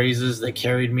key phrases that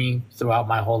carried me throughout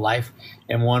my whole life.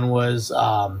 And one was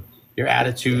your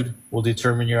attitude will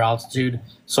determine your altitude.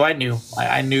 So I knew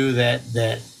that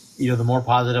the more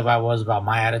positive I was about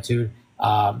my attitude,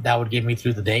 that would get me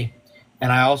through the day.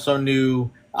 And I also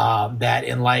knew that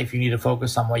in life you need to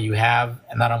focus on what you have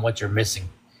and not on what you're missing.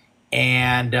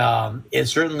 And it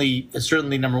certainly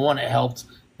number one, it helped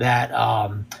that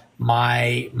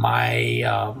my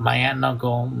aunt and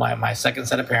uncle, my second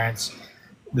set of parents,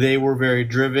 they were very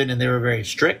driven and they were very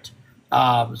strict.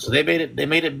 So they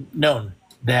made it known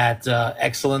that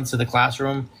excellence in the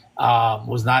classroom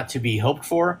was not to be hoped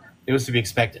for; it was to be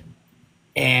expected.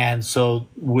 And so,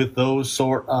 with those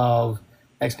sort of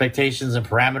expectations and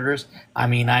parameters, I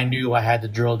mean, I knew I had to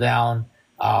drill down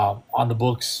on the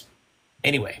books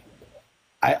anyway.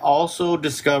 I also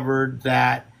discovered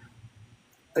that,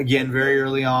 again, very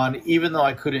early on, even though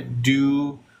I couldn't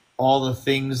do all the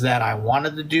things that I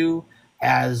wanted to do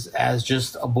as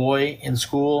just a boy in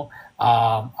school,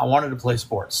 I wanted to play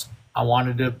sports. I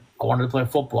wanted to play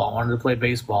football. I wanted to play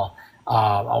baseball.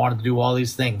 I wanted to do all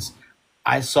these things.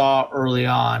 I saw early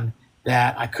on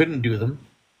that I couldn't do them,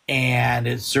 and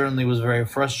it certainly was very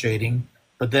frustrating.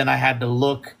 But then I had to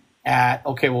look at,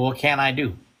 okay, well, what can I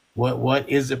do? What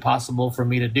is it possible for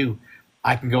me to do?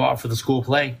 I can go out for the school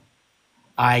play.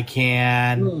 I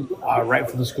can write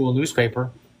for the school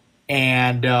newspaper.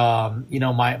 And,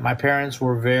 my parents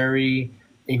were very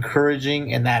encouraging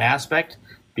in that aspect,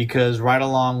 because right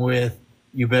along with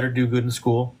you better do good in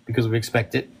school because we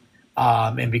expect it,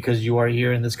 and because you are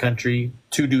here in this country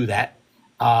to do that.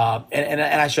 And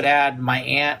I should add, my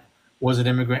aunt was an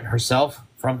immigrant herself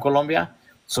from Colombia.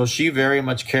 So she very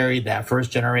much carried that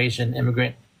first generation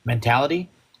immigrant mentality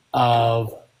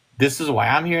of, this is why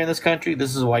I'm here in this country.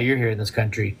 This is why you're here in this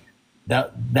country.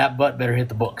 That butt better hit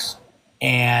the books.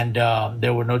 And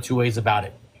there were no two ways about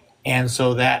it. And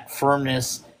so that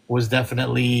firmness was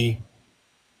definitely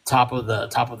top of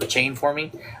the chain for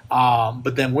me.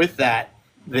 But then with that,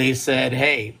 they said,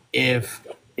 hey, if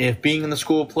being in the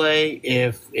school play,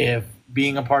 if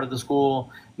being a part of the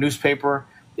school newspaper,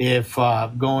 if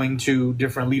going to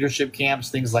different leadership camps,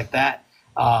 things like that,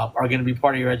 are going to be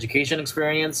part of your education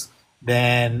experience,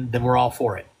 then we're all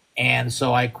for it. And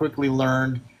so I quickly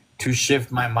learned to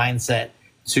shift my mindset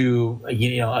to,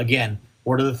 again,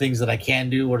 what are the things that I can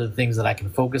do? What are the things that I can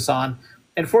focus on?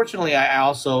 And fortunately, I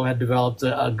also had developed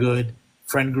a good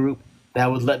friend group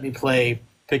that would let me play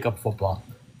pickup football.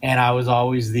 And I was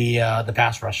always the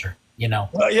pass rusher,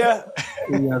 Oh, yeah.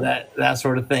 that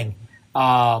sort of thing.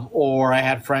 Or I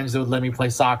had friends that would let me play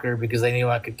soccer because they knew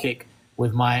I could kick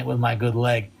with my good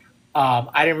leg.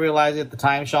 I didn't realize it at the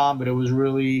time, Sean, but it was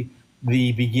really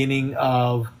the beginning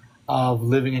of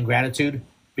living in gratitude,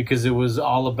 because it was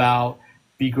all about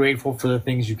be grateful for the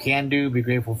things you can do, be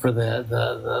grateful for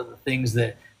the things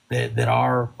that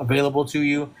are available to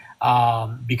you,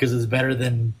 because it's better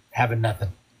than having nothing.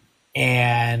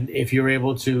 And if you're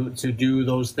able to do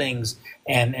those things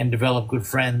and develop good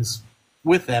friends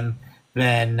with them,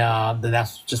 then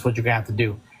that's just what you're gonna have to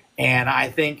do. And I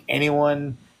think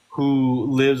anyone who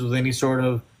lives with any sort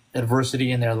of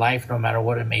adversity in their life, no matter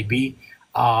what it may be,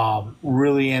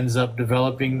 really ends up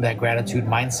developing that gratitude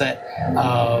mindset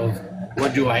of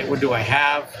what do I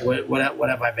have, what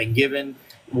have I been given,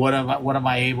 what am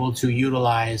I able to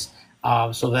utilize,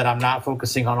 so that I'm not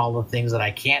focusing on all the things that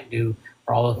I can't do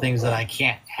or all the things that I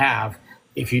can't have.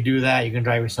 If you do that, you can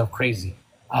drive yourself crazy.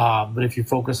 But if you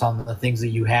focus on the things that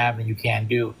you have and you can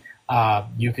do,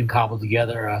 you can cobble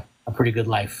together a pretty good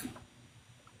life.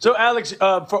 So, Alex,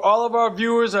 for all of our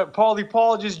viewers, Paulie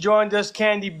Paul just joined us,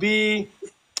 Candy B,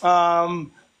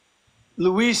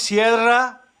 Luis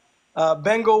Sierra,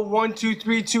 Bengal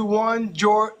 12321,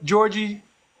 Georgie,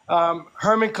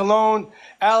 Herman Cologne.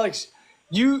 Alex,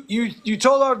 you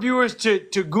told our viewers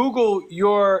to Google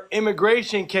your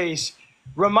immigration case.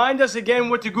 Remind us again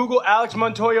what to Google. Alex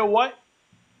Montoya, what?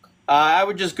 I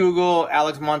would just Google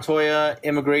Alex Montoya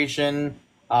immigration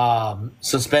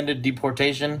suspended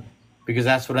deportation, because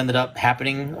that's what ended up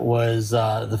happening. Was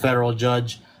the federal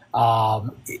judge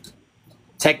um,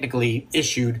 technically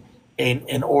issued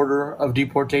an order of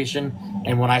deportation,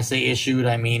 and when I say issued,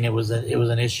 I mean it was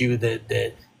an issue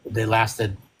that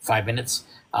lasted 5 minutes,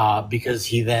 because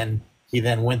he then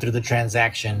went through the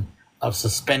transaction of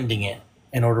suspending it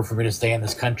in order for me to stay in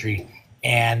this country,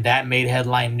 and that made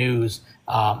headline news.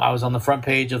 I was on the front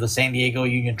page of the San Diego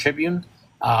Union Tribune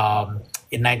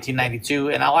in 1992,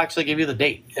 and I'll actually give you the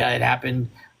date. It happened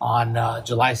on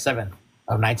July 7th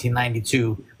of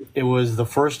 1992. It was the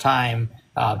first time,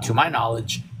 to my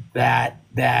knowledge, that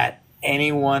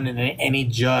anyone and any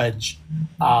judge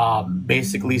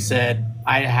basically said,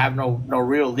 "I have no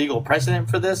real legal precedent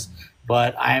for this,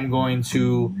 but I am going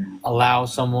to allow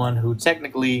someone who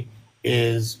technically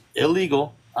is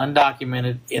illegal,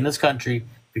 undocumented in this country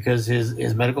because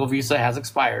his medical visa has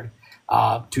expired,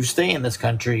 to stay in this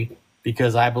country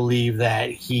because I believe that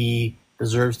he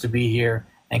deserves to be here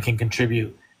and can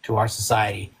contribute to our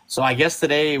society." So I guess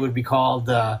today it would be called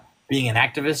being an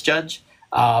activist judge,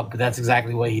 but that's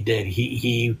exactly what he did.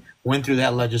 He went through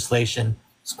that legislation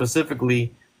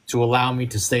specifically to allow me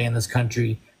to stay in this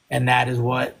country, and that is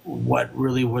what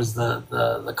really was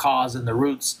the cause and the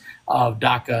roots of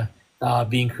DACA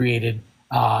being created,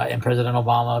 and President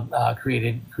Obama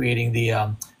creating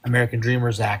the American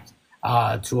Dreamers Act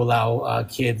to allow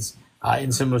kids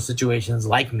in similar situations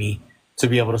like me to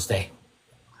be able to stay.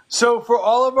 So for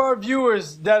all of our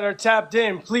viewers that are tapped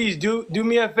in, please do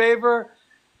me a favor.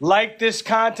 Like this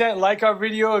content, like our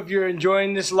video if you're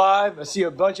enjoying this live. I see a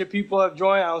bunch of people have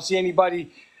joined. I don't see anybody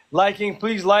liking.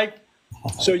 Please like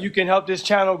so you can help this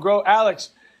channel grow. Alex,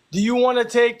 do you want to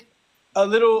take a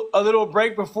little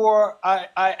break before I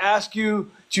ask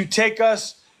you to take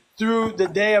us through the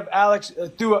day of Alex,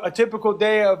 through a typical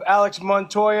day of Alex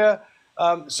Montoya,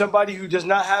 somebody who does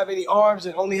not have any arms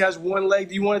and only has one leg?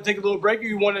 Do you want to take a little break or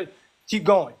you want to keep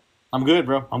going? I'm good,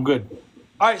 bro. I'm good.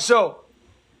 All right, so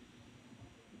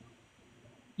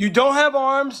you don't have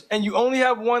arms and you only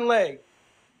have one leg.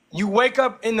 You wake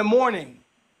up in the morning.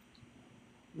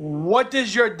 What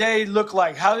does your day look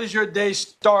like? How does your day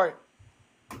start?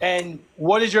 And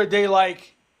what is your day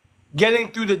like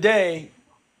getting through the day?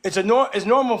 It's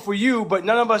normal for you, but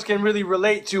none of us can really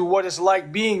relate to what it's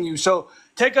like being you. So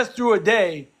take us through a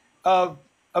day of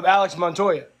Alex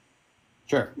Montoya.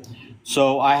 Sure.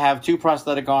 So I have two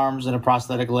prosthetic arms and a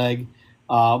prosthetic leg,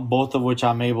 both of which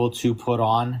I'm able to put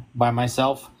on by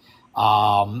myself.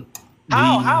 How?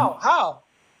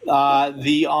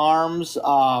 The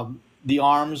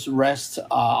arms rest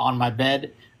on my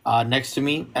bed next to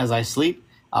me as I sleep.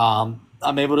 I'm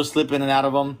able to slip in and out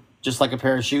of them just like a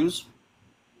pair of shoes.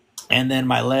 And then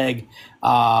my leg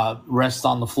rests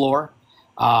on the floor.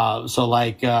 So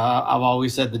like I've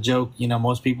always said the joke,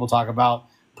 most people talk about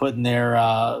putting their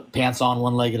pants on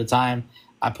one leg at a time.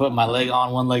 I put my leg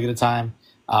on one leg at a time.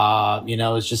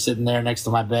 It's just sitting there next to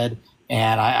my bed,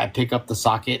 and I pick up the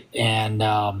socket and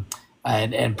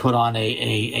put on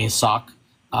a sock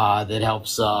that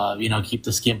helps keep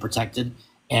the skin protected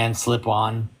and slip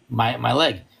on my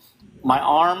leg. My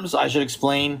arms, I should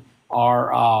explain,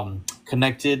 are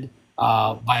connected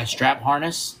by a strap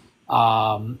harness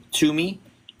to me,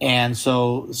 and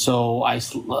so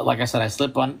like I said, I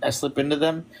slip into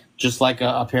them just like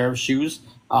a pair of shoes.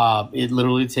 It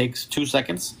literally takes 2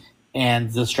 seconds,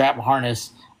 and the strap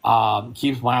harness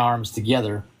keeps my arms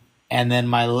together, and then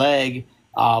my leg,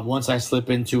 once I slip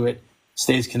into it,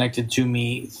 stays connected to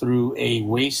me through a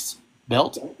waist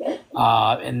belt,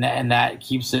 and that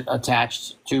keeps it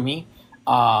attached to me.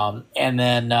 And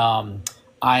then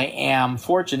I am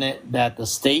fortunate that the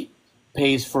state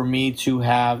pays for me to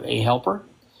have a helper,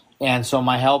 and so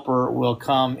my helper will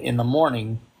come in the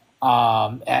morning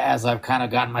as I've kind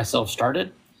of gotten myself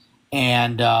started,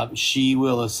 and she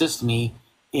will assist me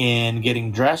in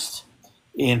getting dressed,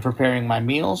 in preparing my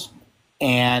meals,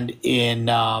 and in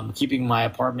keeping my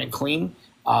apartment clean.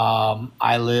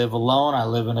 I live alone. I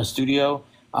live in a studio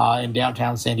in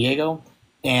downtown San Diego.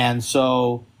 And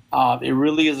so it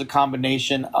really is a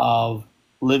combination of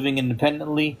living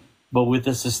independently, but with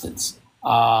assistance.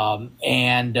 So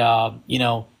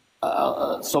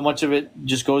much of it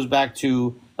just goes back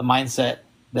to the mindset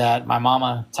that my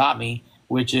mama taught me,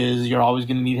 which is you're always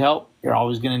going to need help. You're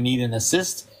always going to need an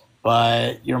assist,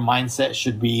 but your mindset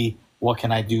should be, what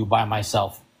can I do by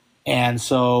myself? And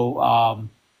so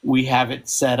we have it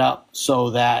set up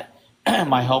so that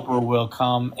my helper will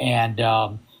come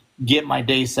and get my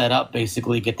day set up,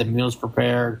 basically get the meals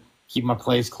prepared, keep my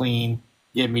place clean,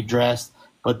 get me dressed.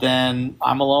 But then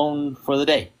I'm alone for the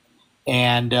day.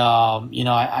 And,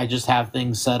 I just have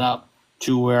things set up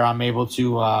to where I'm able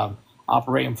to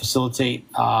operate and facilitate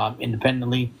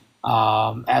independently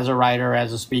as a writer,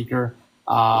 as a speaker.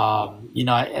 And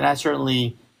I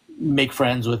certainly make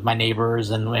friends with my neighbors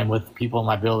and with people in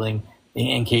my building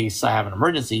in case I have an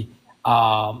emergency.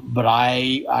 But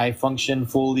I function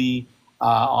fully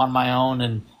on my own,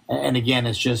 and again,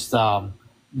 it's just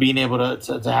being able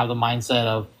to have the mindset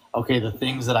of, okay, the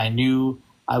things that I knew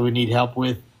I would need help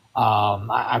with,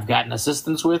 I've gotten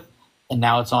assistance with, and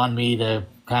now it's on me to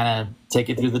kind of take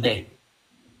it through the day.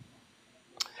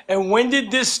 And when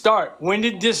did this start? When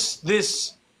did this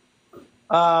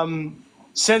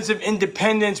sense of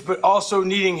independence, but also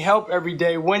needing help every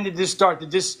day? When did this start?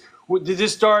 Did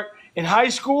this start in high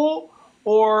school,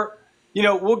 or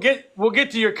we'll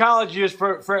get to your college years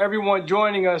for everyone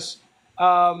joining us.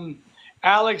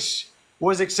 Alex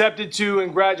was accepted to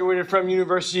and graduated from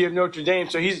University of Notre Dame,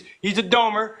 so he's a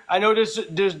Domer. I know there's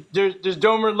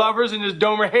Domer lovers and there's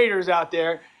Domer haters out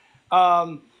there.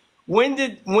 When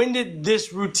did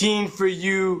this routine for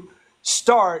you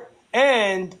start?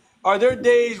 And are there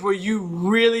days where you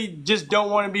really just don't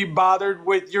want to be bothered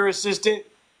with your assistant?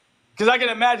 Because I can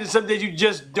imagine some days you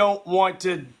just don't want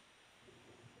to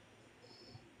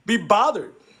be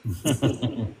bothered.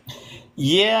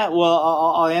 Yeah, well,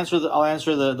 I'll answer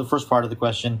the first part of the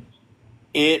question.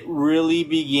 It really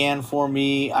began for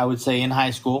me, I would say, in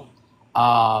high school.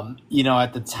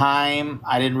 At the time,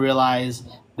 I didn't realize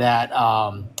that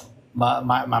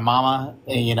my mama,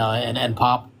 and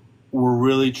pop were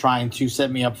really trying to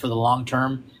set me up for the long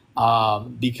term,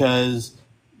 because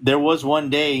there was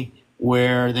one day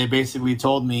where they basically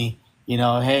told me,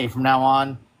 hey, from now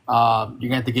on, you're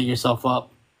gonna have to get yourself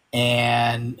up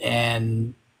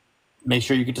and make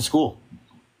sure you get to school.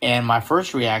 And my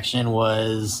first reaction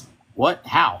was, what?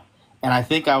 How? And I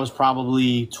think I was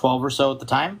probably 12 or so at the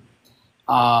time.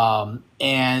 And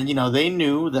they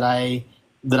knew that I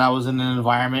was in an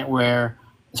environment where,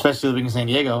 especially living in San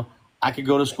Diego, I could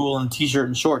go to school in a t-shirt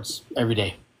and shorts every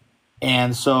day.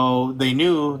 And so they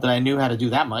knew that I knew how to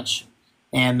do that much.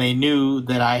 And they knew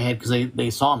that I had, because they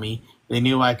saw me, they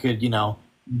knew I could,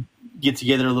 get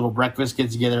together a little breakfast, get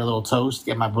together a little toast,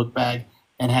 get my book bag,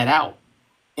 and head out.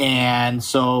 And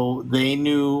so they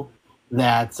knew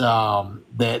that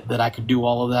that I could do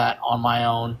all of that on my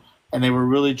own, and they were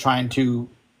really trying to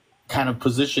kind of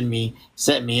position me,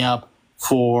 set me up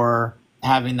for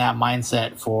having that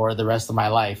mindset for the rest of my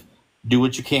life. Do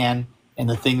what you can, and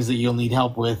the things that you'll need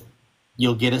help with,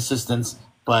 you'll get assistance,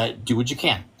 but do what you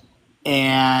can.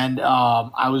 And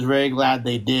I was very glad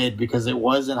they did, because it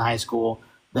was in high school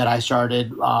that I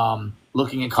started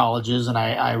looking at colleges, and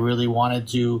I really wanted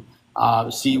to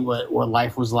see what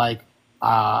life was like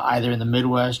either in the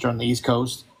Midwest or on the East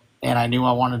Coast. And I knew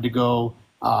I wanted to go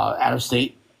out of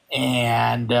state.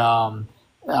 And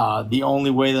the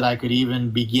only way that I could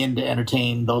even begin to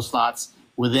entertain those thoughts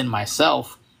within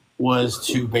myself was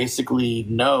to basically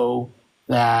know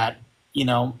that,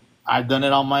 I've done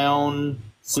it on my own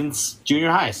since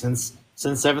junior high, since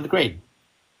seventh grade.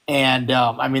 And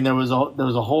there was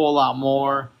a whole lot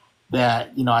more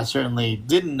that I certainly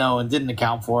didn't know and didn't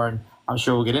account for, and I'm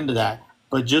sure we'll get into that.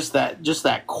 But just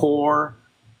that core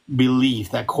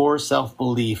belief, that core self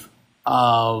belief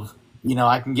of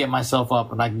I can get myself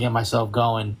up and I can get myself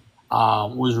going,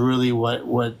 was really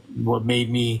what made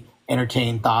me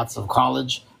entertain thoughts of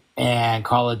college and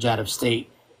college out of state.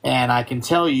 And I can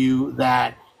tell you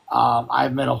that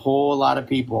I've met a whole lot of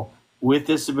people with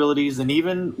disabilities, and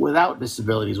even without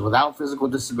disabilities, without physical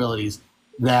disabilities,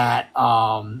 that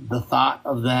the thought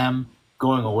of them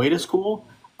going away to school,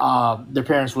 their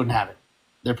parents wouldn't have it.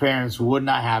 Their parents would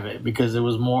not have it, because it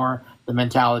was more the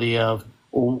mentality of,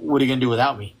 well, what are you going to do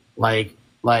without me? Like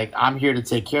I'm here to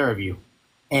take care of you.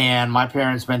 And my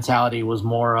parents' mentality was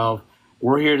more of,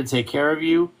 we're here to take care of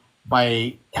you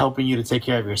by helping you to take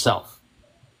care of yourself.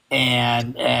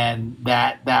 And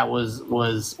that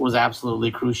was absolutely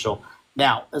crucial.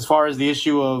 Now, as far as the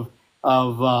issue of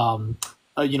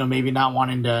maybe not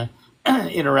wanting to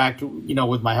interact,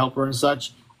 with my helper and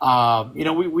such,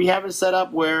 we have it set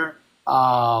up where,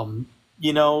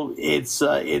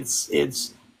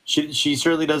 she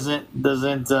certainly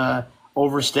doesn't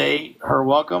overstay her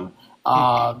welcome.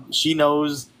 She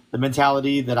knows the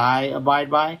mentality that I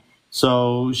abide by,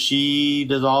 so she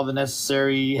does all the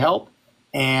necessary help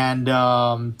and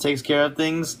takes care of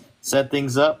things, set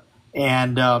things up.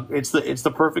 And it's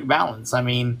the perfect balance. I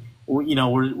mean,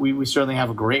 we certainly have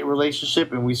a great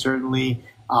relationship, and we certainly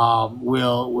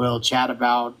will chat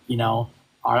about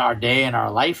our day and our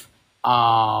life.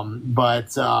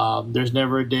 But there's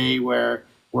never a day where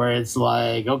it's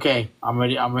like, okay, I'm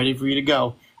ready for you to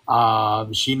go.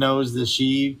 She knows that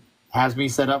she has me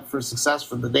set up for success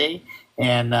for the day,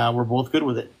 and we're both good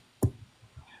with it.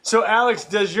 So, Alex,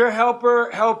 does your helper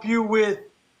help you with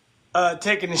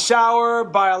taking a shower,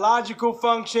 biological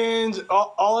functions,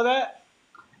 all of that?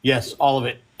 Yes, all of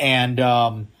it. And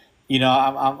I'm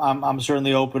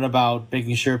certainly open about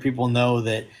making sure people know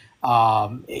that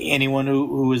anyone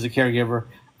who is a caregiver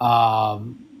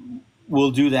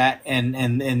will do that,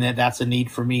 and that's a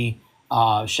need for me.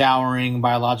 Showering,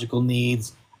 biological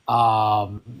needs,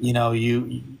 you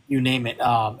name it.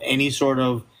 Any sort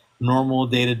of normal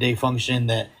day to day function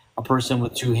that a person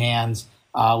with two hands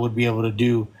would be able to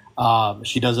do.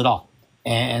 She does it all,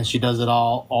 and she does it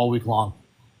all week long.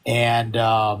 And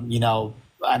I know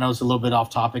it's a little bit off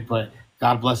topic, but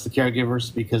God bless the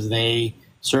caregivers, because they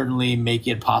certainly make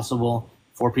it possible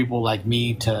for people like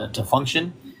me to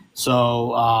function.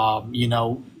 So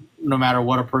no matter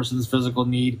what a person's physical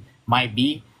need might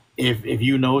be, if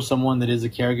you know someone that is a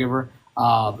caregiver,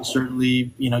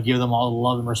 certainly give them all the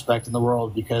love and respect in the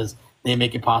world, because they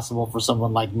make it possible for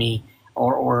someone like me,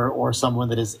 or someone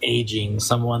that is aging,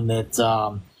 someone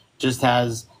that just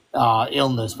has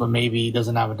illness but maybe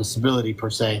doesn't have a disability per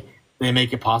se. They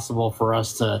make it possible for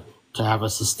us to have a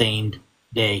sustained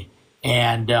day,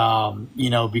 and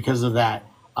because of that,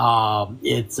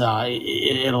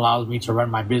 it allows me to run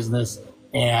my business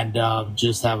and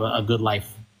just have a good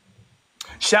life.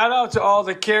 Shout out to all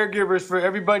the caregivers, for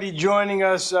everybody joining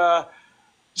us.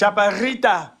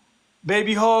 Chaparrita,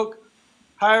 Baby Hulk,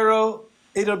 Jairo,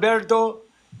 Edilberto,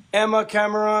 Emma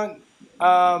Cameron.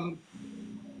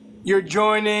 You're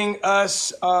joining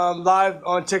us live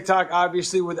on TikTok,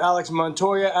 obviously, with Alex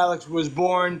Montoya. Alex was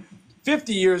born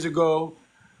 50 years ago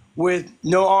with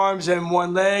no arms and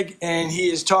one leg, and he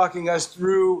is talking us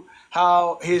through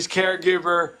how his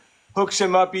caregiver hooks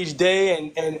him up each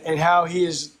day, and how he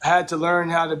has had to learn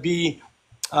how to be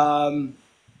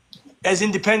as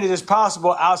independent as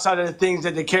possible outside of the things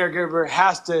that the caregiver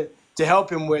has to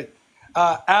help him with.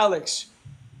 Alex,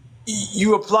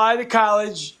 you apply to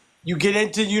college, you get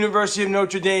into University of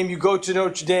Notre Dame, you go to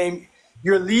Notre Dame,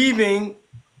 you're leaving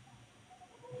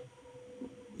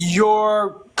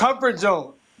your comfort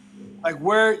zone, like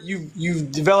where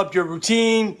you've developed your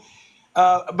routine.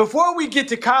 Before we get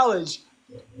to college,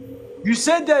 you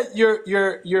said that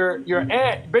your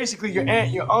aunt, basically your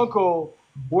aunt, your uncle,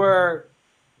 were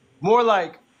more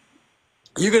like,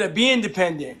 you're gonna be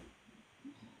independent.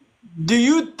 Do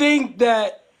you think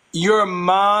that your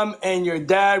mom and your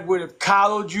dad would have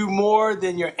coddled you more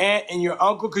than your aunt and your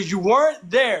uncle, because you weren't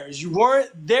theirs, you weren't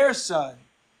their son?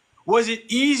 Was it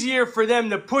easier for them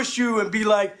to push you and be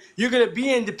like, you're gonna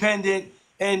be independent,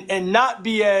 and not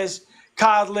be as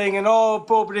coddling and, oh,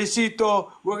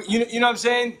 pobrecito, you know what I'm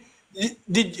saying?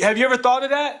 Have you ever thought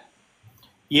of that?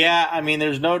 Yeah, I mean,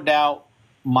 there's no doubt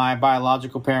my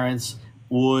biological parents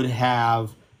would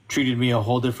have treated me a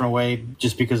whole different way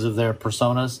just because of their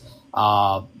personas.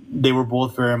 They were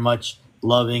both very much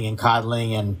loving and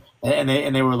coddling, and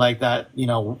they were like that,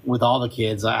 with all the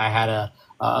kids. I had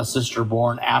a sister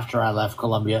born after I left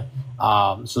Colombia.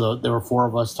 So there were four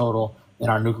of us total in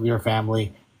our nuclear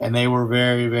family, and they were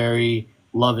very, very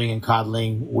loving and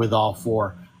coddling with all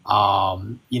four.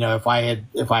 If I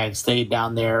had stayed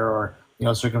down there, or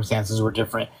circumstances were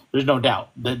different, there's no doubt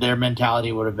that their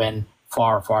mentality would have been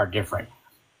far, far different.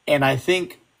 And I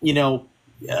think,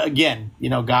 again,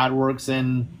 God works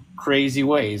in crazy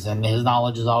ways, and his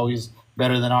knowledge is always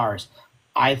better than ours.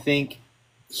 I think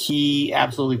he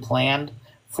absolutely planned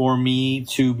for me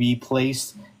to be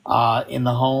placed in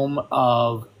the home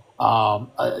of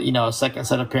a second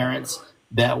set of parents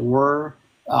that were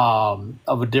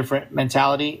of a different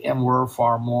mentality, and were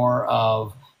far more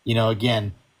of,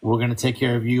 again, we're going to take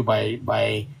care of you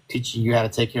by teaching you how to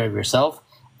take care of yourself.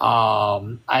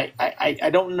 I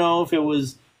don't know if it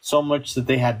was so much that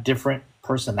they had different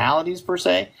personalities per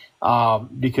se,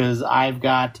 because I've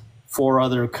got four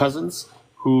other cousins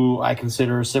who I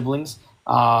consider siblings,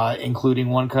 including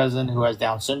one cousin who has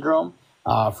Down syndrome,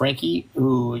 Frankie,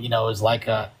 who is like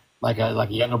a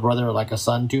younger brother or like a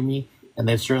son to me, and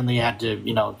they've certainly had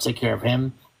to take care of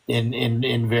him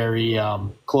in very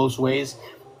close ways.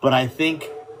 But I think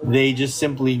they just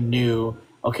simply knew,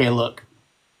 okay, look,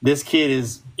 this kid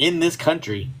is in this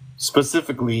country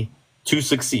specifically to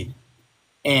succeed,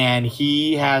 and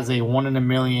he has a 1 in a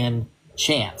million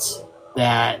chance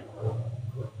that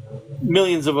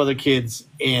millions of other kids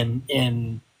in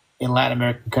Latin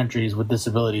American countries with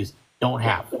disabilities don't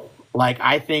have. Like,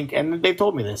 I think, and they've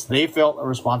told me this, they felt a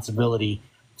responsibility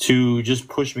to just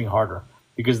push me harder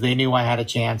because they knew I had a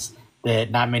chance that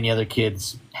not many other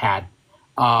kids had.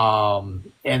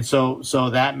 And so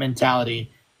that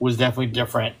mentality was definitely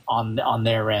different on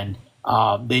their end.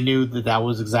 They knew that that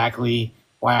was exactly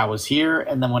why I was here.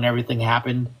 And then when everything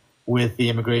happened with the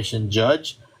immigration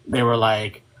judge, they were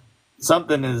like,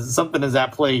 something is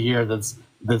at play here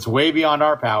that's way beyond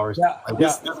our powers. Yeah, Like,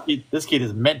 yeah. this kid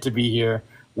is meant to be here.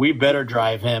 We better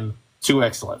drive him to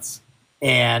excellence.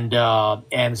 And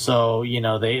so, you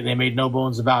know, they made no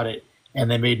bones about it, and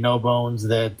they made no bones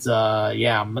that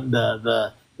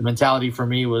the mentality for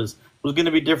me was going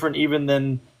to be different even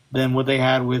than what they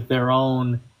had with their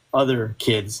own other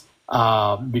kids,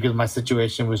 because my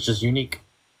situation was just unique.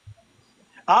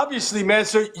 Obviously, man.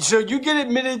 So you get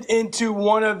admitted into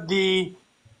one of the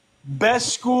best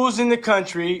schools in the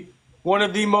country, one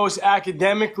of the most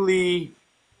academically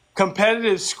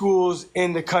competitive schools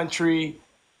in the country.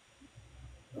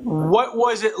 What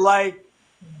was it like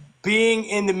being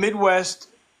in the Midwest,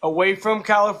 away from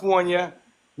California,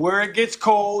 where it gets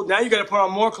cold? Now you got to put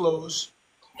on more clothes,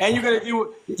 and you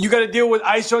got to deal with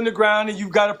ice on the ground, and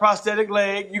you've got a prosthetic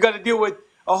leg. You got to deal with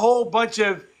a whole bunch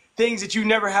of things that you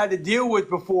never had to deal with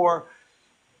before.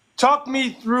 Talk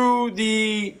me through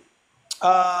the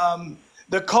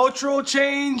cultural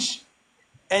change,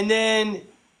 and then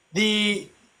the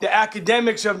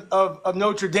academics of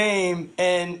Notre Dame,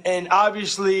 and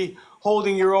obviously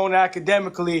holding your own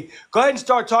academically. Go ahead and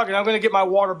start talking. I'm going to get my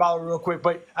water bottle real quick,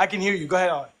 but I can hear you. Go ahead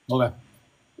on. Okay.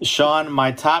 Sean,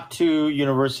 my top two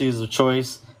universities of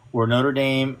choice were Notre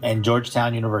Dame and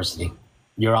Georgetown University.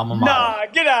 Your alma mater. Nah,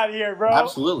 get out of here, bro.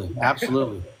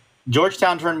 Absolutely.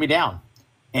 Georgetown turned me down,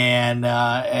 and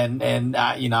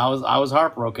you know, I was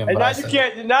heartbroken. And but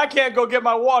now I can't go get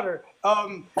my water.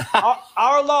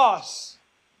 Our loss.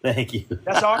 Thank you.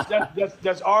 That's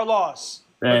our loss.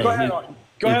 Hey, go ahead on.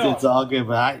 Go ahead it's all good,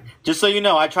 but just so you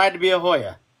know, I tried to be a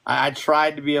Hoya. I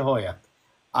tried to be a Hoya,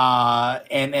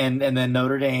 and then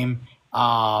Notre Dame,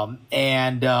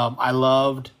 I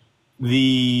loved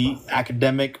the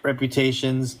academic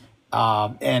reputations,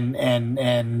 and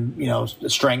you know, the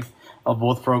strength of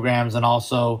both programs, and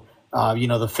also you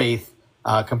know, the faith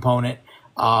component.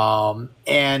 For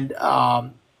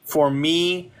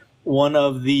me, one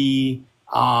of the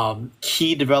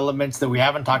key developments that we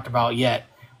haven't talked about yet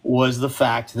was the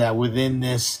fact that within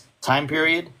this time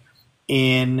period,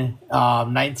 in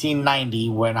 1990,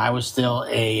 when I was still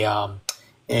a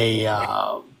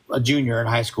junior in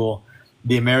high school,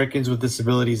 the Americans with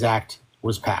Disabilities Act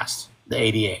was passed, the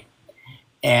ADA.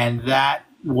 And that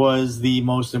was the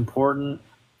most important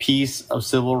piece of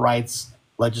civil rights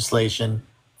legislation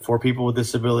for people with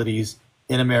disabilities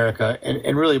in America,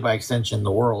 and really by extension,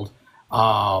 the world,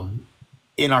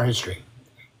 in our history.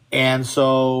 And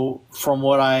so from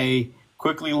what I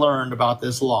quickly learned about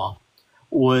this law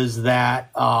was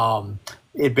that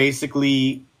it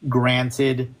basically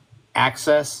granted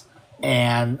access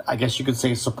and, I guess you could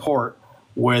say, support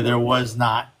where there was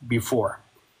not before.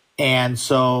 And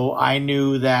so I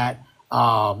knew that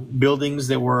buildings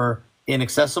that were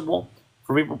inaccessible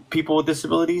for people with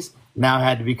disabilities now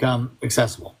had to become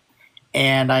accessible.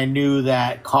 And I knew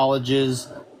that colleges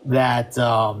that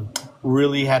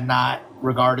really had not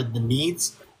regarded the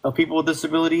needs of people with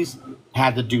disabilities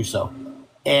had to do so.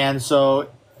 And so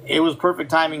it was perfect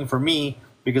timing for me,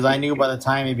 because I knew by the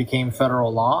time it became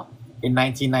federal law in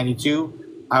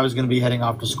 1992, I was going to be heading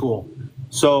off to school.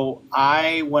 So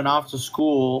I went off to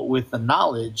school with the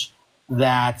knowledge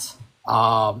that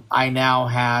I now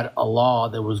had a law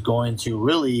that was going to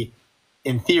really,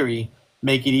 in theory,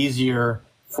 make it easier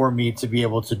for me to be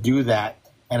able to do that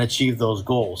and achieve those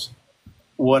goals.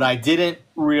 What I didn't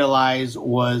realize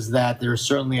was that there's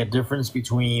certainly a difference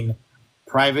between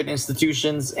private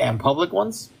institutions and public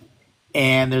ones.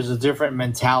 And there's a different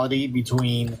mentality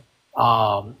between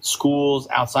schools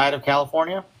outside of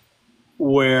California,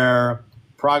 where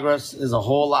progress is a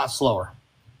whole lot slower.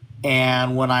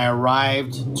 And when I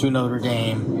arrived to Notre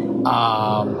Dame,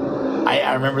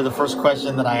 I remember the first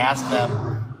question that I asked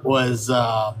them was,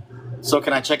 so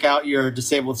can I check out your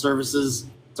disabled services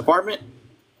department?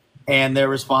 And their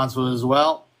response was,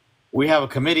 well, we have a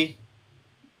committee.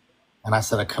 And I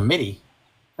said, a committee?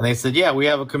 And they said, yeah, we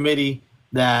have a committee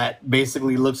that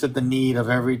basically looks at the need of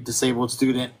every disabled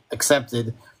student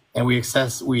accepted, and we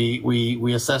assess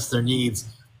their needs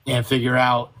and figure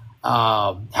out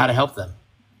how to help them.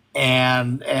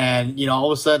 And you know,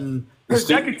 all of a sudden,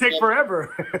 that could take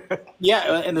forever.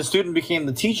 Yeah, and the student became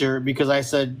the teacher, because I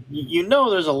said, you know,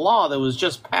 there's a law that was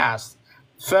just passed,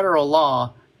 federal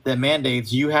law, that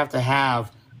mandates you have to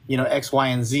have, X, Y,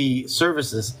 and Z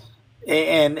services,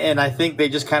 and I think they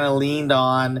just kind of leaned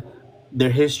on their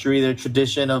history, their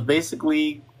tradition of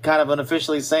basically kind of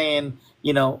unofficially saying,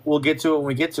 we'll get to it when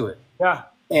we get to it. Yeah.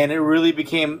 And it really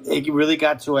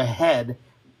got to a head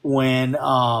when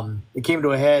it came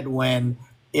to a head when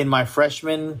in my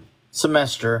freshman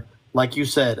semester, like you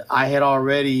said, I had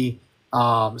already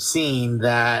seen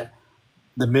that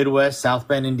the Midwest, South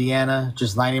Bend, Indiana,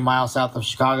 just 90 miles south of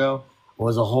Chicago,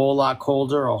 was a whole lot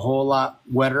colder, a whole lot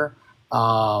wetter,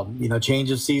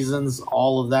 change of seasons,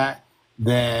 all of that,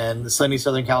 than sunny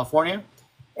Southern California.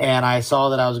 And I saw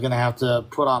that I was going to have to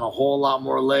put on a whole lot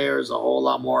more layers, a whole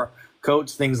lot more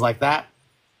coats, things like that.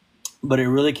 But it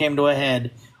really came to a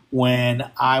head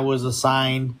when I was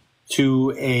assigned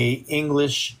to a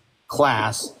English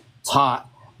class taught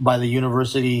by the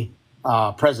university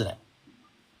president.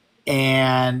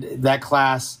 And that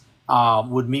class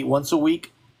would meet once a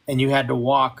week, and you had to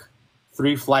walk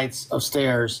 3 flights of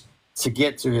stairs to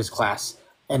get to his class.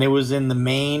 And it was in the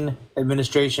main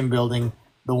administration building,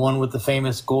 the one with the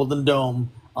famous golden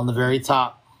dome on the very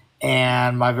top.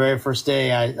 And my very first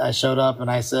day, I showed up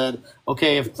and I said,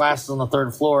 okay, if class is on the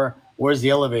 3rd floor, where's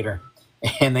the elevator?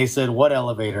 And they said, what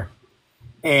elevator?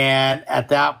 And at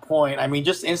that point, I mean,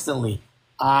 just instantly,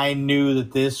 I knew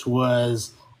that this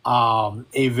was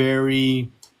a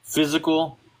very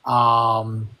physical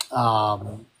roadblock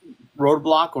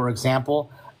or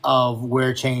example of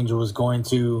where change was going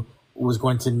to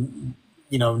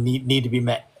need to be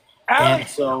met.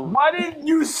 Alex, so, why didn't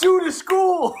you sue the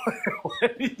school? Why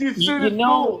did you sue the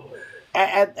school?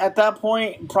 At that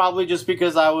point, probably just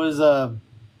because I was a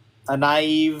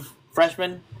naive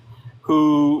freshman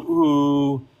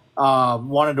who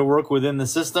wanted to work within the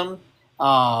system.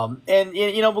 And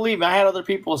believe me, I had other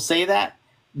people say that,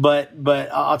 but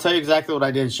I'll tell you exactly what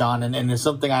I did, Sean, and it's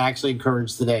something I actually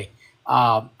encourage today.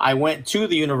 I went to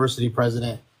the university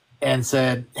president and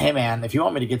said, hey, man, if you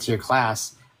want me to get to your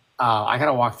class, I got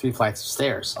to walk 3 flights of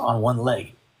stairs on one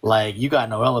leg. Like, you got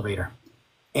no elevator.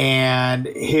 And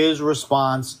his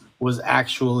response was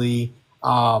actually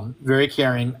very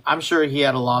caring. I'm sure he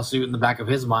had a lawsuit in the back of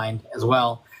his mind as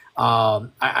well.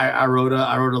 I wrote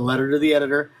a letter to the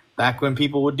editor back when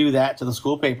people would do that to the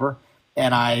school paper,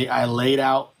 and I laid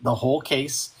out the whole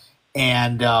case.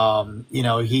 And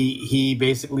he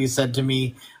basically said to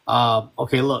me,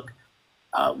 okay, look,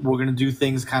 we're going to do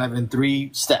things kind of in 3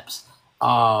 steps.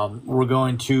 We're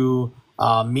going to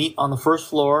meet on the 1st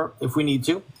floor if we need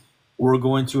to. We're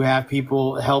going to have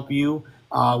people help you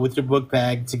with your book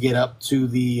bag to get up to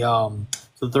the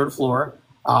 3rd floor.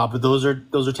 But those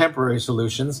are temporary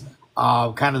solutions.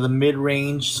 Kind of the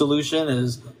mid-range solution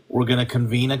is we're going to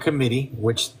convene a committee,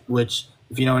 which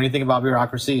if you know anything about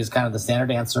bureaucracy is kind of the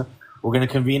standard answer. We're going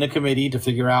to convene a committee to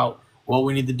figure out what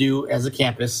we need to do as a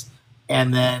campus.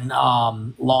 And then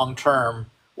long term,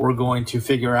 we're going to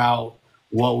figure out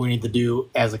what we need to do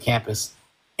as a campus.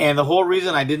 And the whole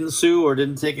reason I didn't sue or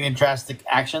didn't take any drastic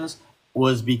actions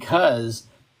was because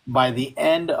by the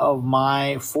end of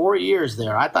my 4 years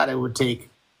there, I thought it would take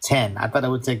 10. I thought it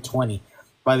would take 20.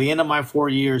 By the end of my 4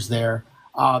 years there,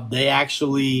 they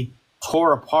actually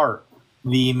tore apart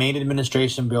the main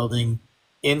administration building,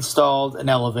 installed an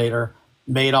elevator,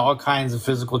 made all kinds of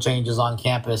physical changes on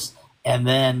campus, and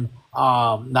then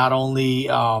not only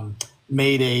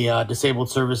made a disabled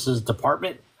services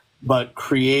department, but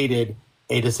created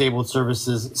a disabled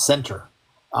services center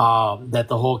that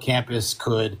the whole campus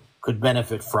could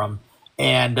benefit from.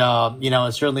 And,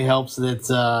 it certainly helps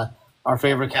that our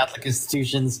favorite Catholic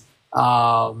institutions,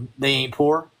 they ain't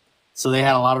poor. So they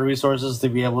had a lot of resources to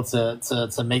be able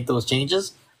to make those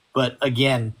changes. But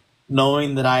again,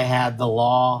 knowing that I had the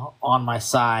law on my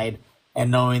side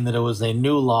and knowing that it was a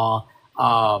new law,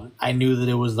 I knew that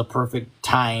it was the perfect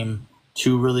time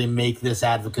to really make this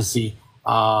advocacy,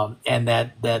 and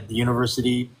that the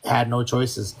university had no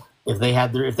choices. If they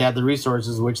had the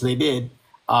resources, which they did,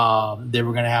 they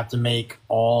were going to have to make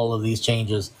all of these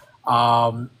changes.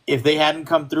 If they hadn't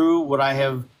come through, would I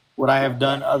have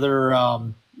done other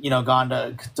gone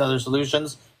to other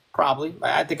solutions? Probably.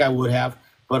 I think I would have,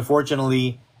 but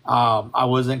fortunately, I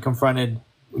wasn't confronted,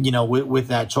 with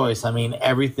that choice. I mean,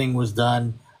 everything was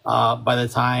done by the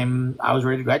time I was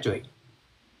ready to graduate.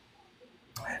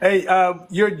 Hey,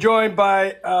 you're joined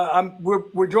by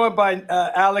we're joined by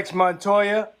Alex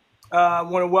Montoya. I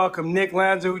want to welcome Nick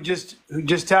Lanza, who just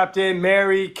tapped in.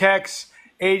 Mary Kex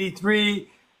 83,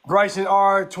 Bryson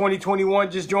R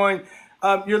 2021 just joined.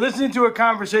 You're listening to a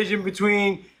conversation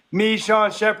between me,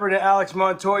 Sean Shepard, and Alex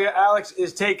Montoya. Alex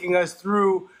is taking us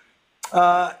through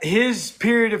his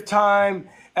period of time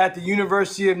at the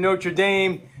University of Notre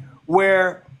Dame,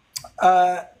 where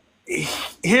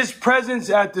his presence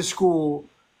at the school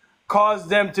caused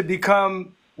them to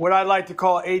become what I like to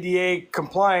call ADA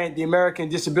compliant, the American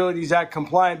Disabilities Act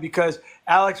compliant, because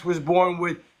Alex was born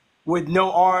with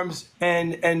no arms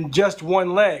and just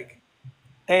one leg.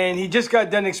 And he just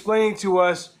got done explaining to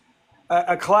us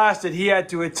a class that he had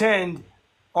to attend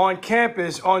on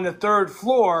campus on the third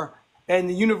floor. And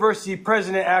the university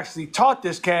president actually taught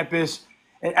this campus.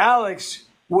 And Alex,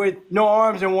 with no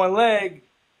arms and one leg,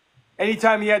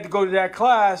 anytime he had to go to that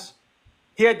class,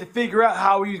 he had to figure out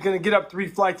how he was going to get up 3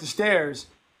 flights of stairs.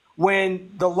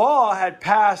 When the law had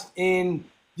passed in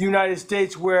the United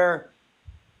States where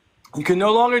you can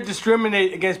no longer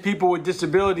discriminate against people with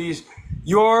disabilities,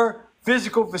 your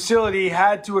physical facility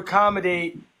had to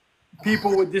accommodate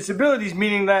people with disabilities,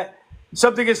 meaning that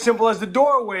something as simple as the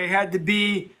doorway had to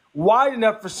be wide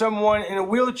enough for someone in a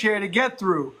wheelchair to get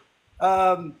through.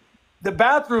 The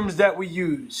bathrooms that we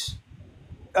use,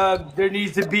 there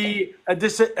needs to be a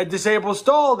disabled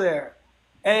stall there.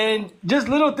 And just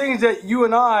little things that you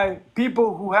and I,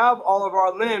 people who have all of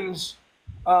our limbs,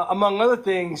 among other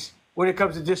things, when it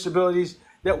comes to disabilities,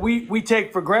 that we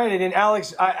take for granted. And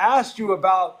Alex, I asked you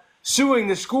about suing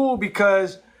the school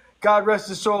because, God rest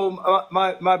his soul,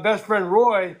 my best friend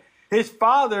Roy, his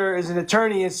father is an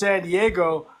attorney in San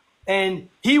Diego, and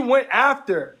he went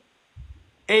after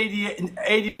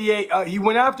ADA, he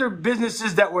went after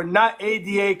businesses that were not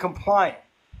ADA compliant.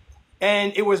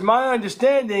 And it was my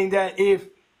understanding that if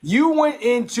you went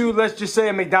into, let's just say,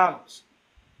 a McDonald's,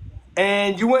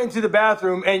 and you went into the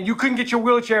bathroom and you couldn't get your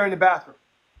wheelchair in the bathroom,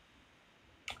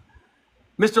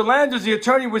 Mr. Landers, the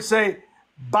attorney, would say,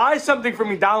 buy something from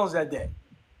McDonald's that day.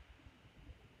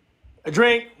 A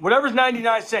drink, whatever's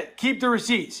 99 cents, keep the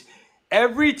receipts.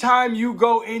 Every time you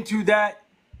go into that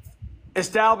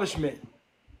establishment,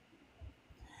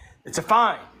 it's a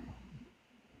fine.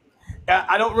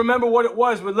 I don't remember what it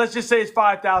was, but let's just say it's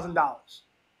 $5,000.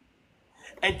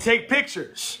 And take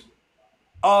pictures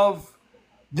of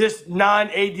this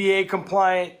non-ADA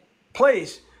compliant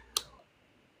place.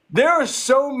 There are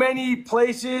so many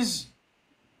places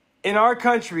in our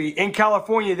country, in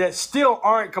California, that still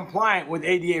aren't compliant with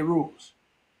ADA rules.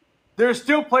 There are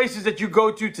still places that you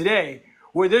go to today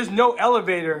where there's no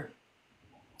elevator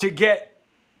to get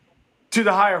to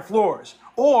the higher floors,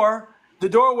 or the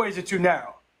doorways are too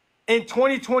narrow. In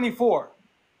 2024,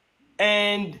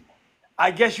 and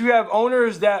I guess you have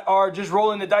owners that are just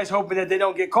rolling the dice hoping that they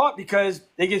don't get caught because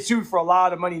they get sued for a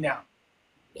lot of money now.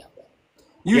 Yeah.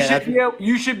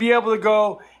 You should be able to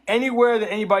go anywhere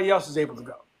that anybody else is able to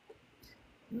go.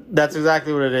 That's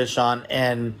exactly what it is, Sean.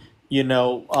 And,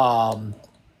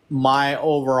 my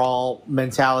overall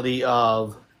mentality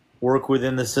of work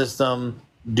within the system,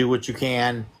 do what you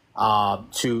can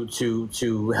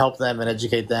to help them and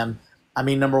educate them. I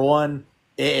mean, number one,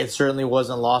 it certainly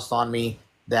wasn't lost on me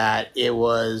that it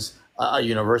was a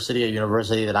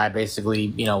university that I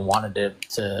basically, wanted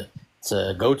to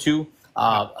go to,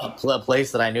 a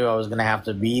place that I knew I was going to have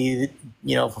to be,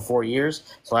 for 4 years.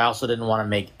 So I also didn't want to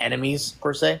make enemies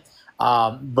per se.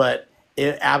 But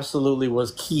it absolutely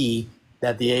was key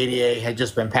that the ADA had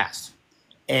just been passed.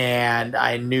 And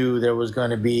I knew there was going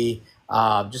to be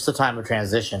just a time of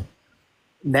transition.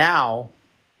 Now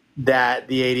that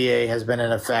the ADA has been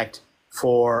in effect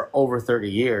for over 30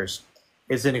 years,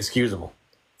 it's inexcusable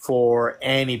for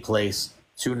any place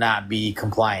to not be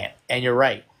compliant. And you're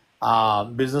right.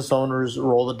 Business owners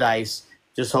roll the dice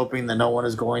just hoping that no one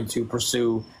is going to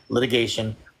pursue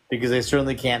litigation, because they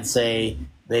certainly can't say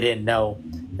they didn't know.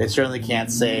 They certainly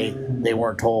can't say they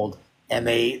weren't told. And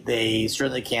they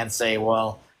certainly can't say,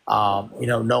 well,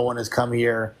 no one has come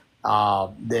here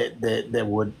that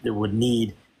would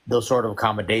need those sort of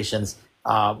accommodations.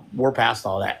 We're past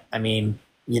all that. I mean,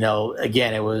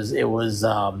 again, it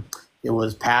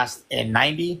was passed in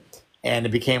 90 and it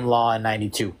became law in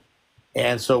 92.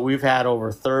 And so we've had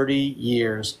over 30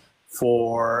 years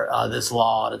for this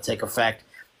law to take effect.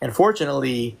 And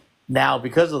fortunately, now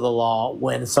because of the law,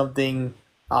 when something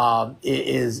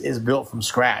is built from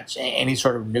scratch, any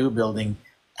sort of new building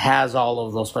has all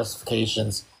of those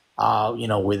specifications,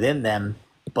 within them,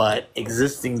 but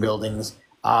existing buildings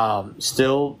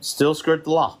still skirt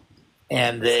the law,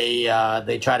 and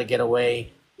they try to get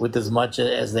away with as much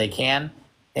as they can.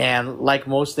 And like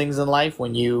most things in life,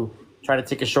 when you try to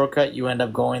take a shortcut, you end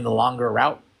up going the longer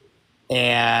route.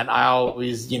 And I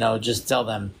always, just tell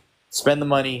them, spend the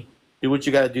money, do what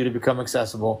you got to do to become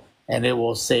accessible, and it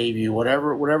will save you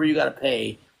whatever you got to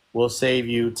pay will save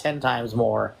you 10 times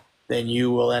more than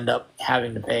you will end up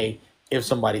having to pay if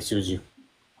somebody sues you.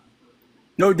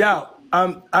 No doubt.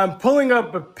 I'm pulling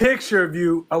up a picture of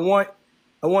you. I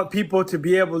want people to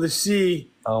be able to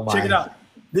see. Oh my. Check it out.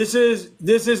 This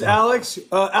is Alex.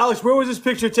 Alex, where was this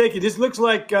picture taken? This looks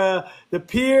like the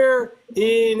pier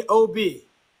in OB.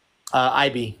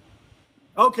 IB.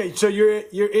 Okay, so you're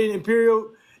in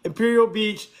Imperial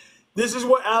Beach. This is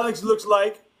what Alex looks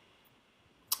like.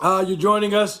 You're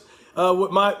joining us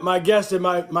with my guest and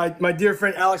my dear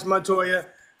friend Alex Montoya,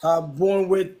 born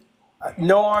with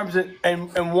no arms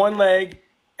and one leg,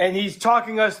 and he's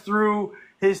talking us through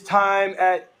his time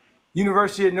at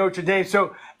University of Notre Dame.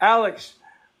 So, Alex,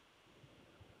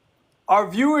 our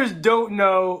viewers don't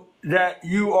know that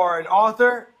you are an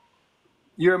author.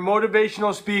 You're a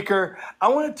motivational speaker. I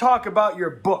want to talk about your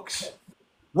books.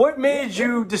 What made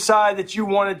you decide that you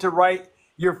wanted to write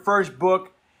your first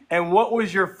book, and what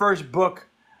was your first book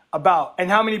about? And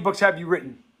how many books have you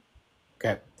written?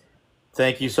 Okay.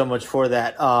 Thank you so much for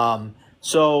that.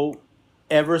 So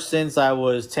ever since I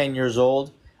was 10 years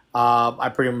old, I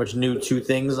pretty much knew two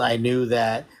things. I knew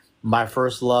that my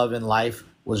first love in life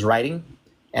was writing,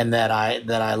 and that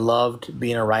I loved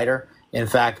being a writer. In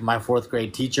fact, my fourth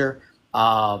grade teacher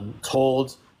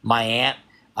told my aunt,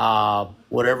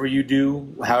 whatever you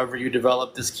do, however you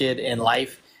develop this kid in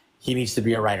life, he needs to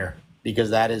be a writer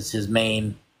because that is his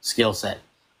main skill set.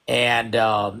 And,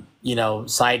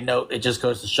 side note, it just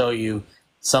goes to show you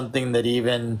something that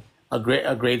even a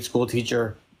grade school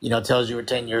teacher, tells you at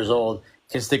 10 years old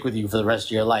can stick with you for the rest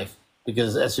of your life.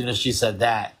 Because as soon as she said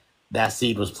that, that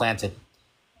seed was planted.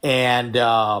 And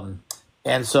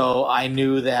so I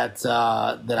knew that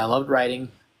I loved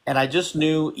writing, and I just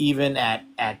knew even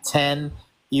at 10,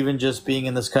 even just being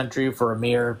in this country for a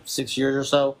mere 6 years or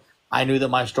so, I knew that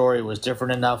my story was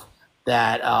different enough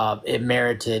that it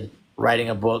merited writing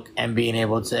a book and being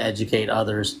able to educate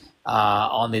others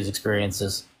on these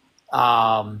experiences.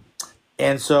 And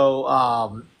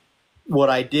so what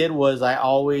I did was I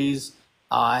always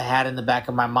had in the back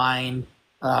of my mind,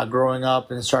 growing up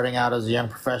and starting out as a young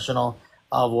professional,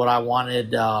 of what I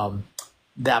wanted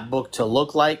that book to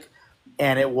look like.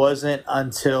 And it wasn't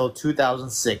until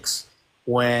 2006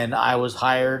 when I was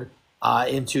hired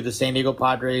into the San Diego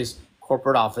Padres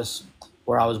corporate office,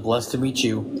 where I was blessed to meet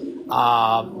you,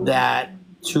 that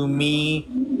to me,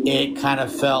 it kind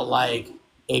of felt like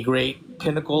a great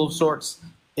pinnacle of sorts,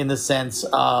 in the sense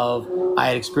of I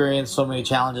had experienced so many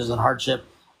challenges and hardship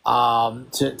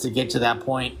to get to that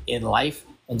point in life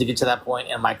and to get to that point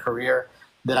in my career,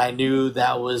 that I knew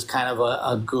that was kind of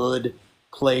a good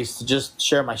place to just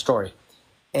share my story.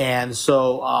 And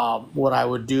so what I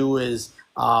would do is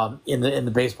in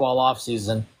the baseball off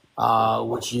season,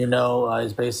 which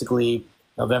is basically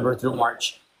November through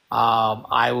March,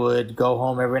 I would go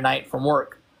home every night from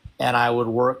work and I would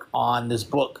work on this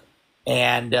book.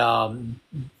 And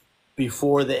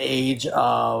before the age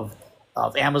of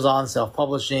Amazon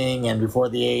self-publishing, and before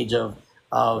the age of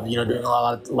doing a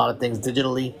lot of things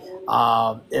digitally,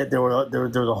 there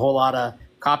was a whole lot of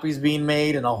copies being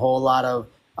made and a whole lot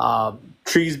of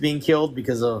trees being killed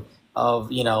because of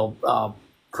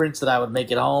prints that I would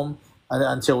make at home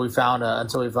until we found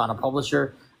a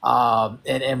publisher.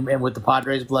 And with the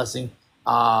Padres' blessing,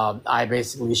 I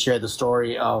basically shared the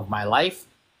story of my life,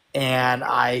 and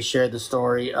I shared the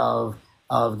story of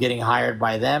getting hired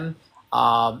by them.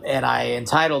 And I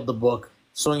entitled the book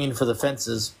 "Swinging for the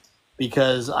Fences"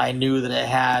 because I knew that it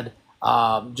had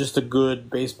just a good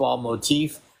baseball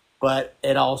motif, but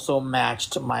it also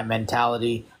matched my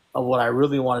mentality of what I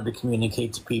really wanted to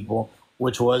communicate to people,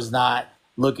 which was not,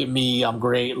 look at me, I'm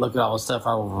great, look at all the stuff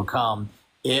I've overcome.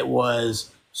 It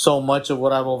was, so much of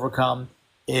what I've overcome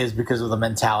is because of the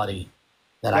mentality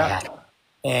that I had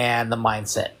and the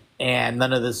mindset. And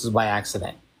none of this is by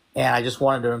accident. And I just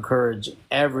wanted to encourage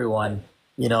everyone,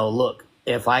 look,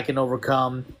 if I can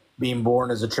overcome being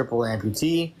born as a triple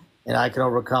amputee, and I can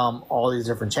overcome all these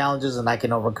different challenges, and I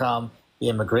can overcome the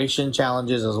immigration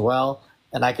challenges as well,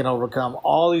 and I can overcome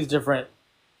all these different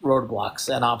roadblocks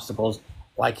and obstacles,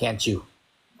 why can't you?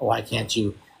 Why can't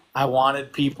you? I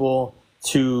wanted people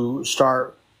to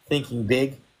start thinking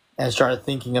big and start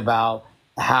thinking about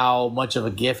how much of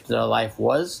a gift their life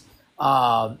was.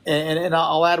 And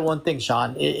I'll add one thing,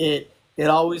 Sean. It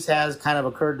always has kind of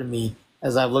occurred to me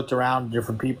as I've looked around at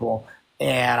different people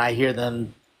and I hear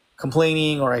them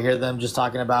complaining, or I hear them just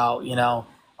talking about,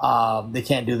 they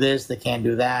can't do this, they can't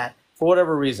do that, for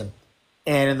whatever reason.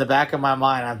 And in the back of my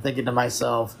mind, I'm thinking to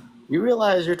myself, you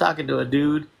realize you're talking to a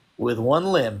dude with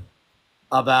one limb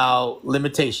about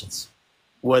limitations,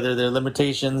 whether they're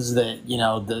limitations that,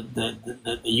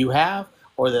 that you have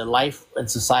or that life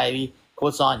and society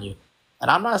puts on you.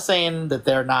 And I'm not saying that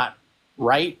they're not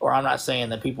right, or I'm not saying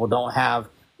that people don't have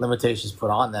limitations put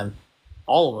on them.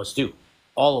 All of us do.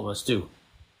 All of us do.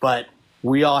 But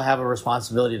we all have a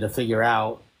responsibility to figure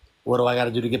out What do I got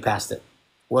to do to get past it?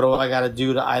 What do I got to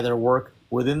do to either work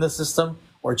within the system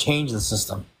or change the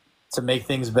system to make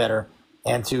things better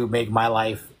and to make my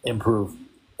life improve?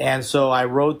 And so I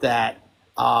wrote that,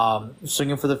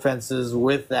 swinging for the fences,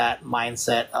 with that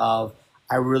mindset of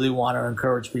I really want to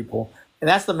encourage people. And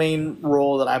that's the main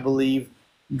role that I believe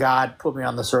God put me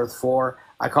on this earth for.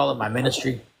 I call it my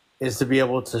ministry, is to be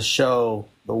able to show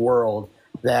the world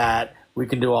that we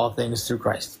can do all things through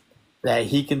Christ, that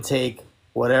he can take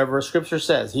whatever scripture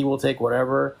says, he will take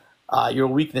whatever your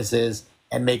weakness is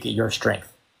and make it your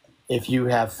strength. If you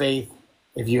have faith,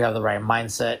 if you have the right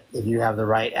mindset, if you have the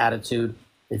right attitude,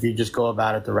 if you just go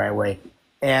about it the right way.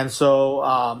 And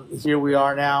so here we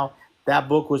are now. That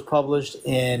book was published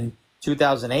in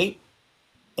 2008.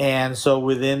 And so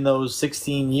within those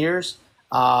 16 years,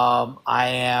 I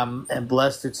am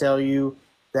blessed to tell you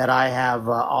that I have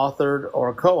authored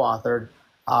or co-authored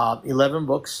 11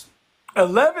 books.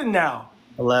 11 now.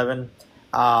 11,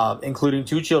 including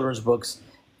 2 children's books.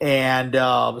 And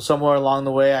somewhere along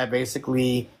the way, I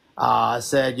basically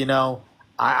said,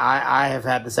 I have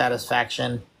had the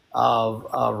satisfaction of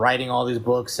writing all these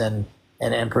books and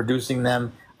producing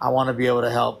them. I want to be able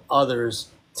to help others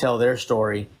tell their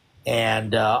story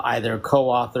and either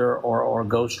co-author or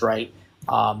ghostwrite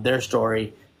their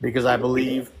story, because I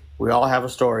believe we all have a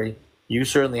story. You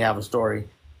certainly have a story,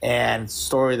 and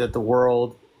story that the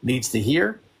world needs to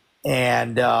hear.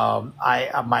 And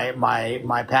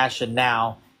my passion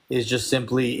now is just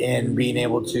simply in being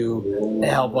able to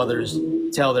help others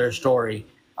tell their story,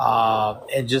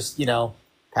 and just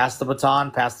pass the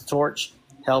baton, pass the torch,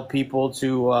 help people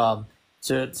to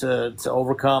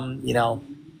overcome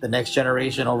the next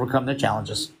generation, overcome their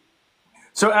challenges.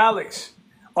 So, Alex,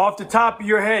 off the top of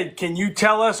your head, can you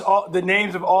tell us the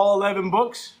names of all 11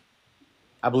 books?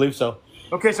 I believe so.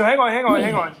 Okay, so hang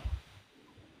on.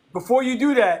 Before you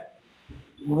do that,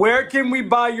 where can we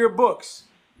buy your books?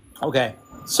 Okay,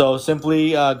 so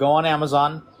simply go on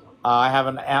Amazon. I have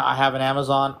an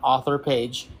Amazon author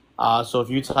page. So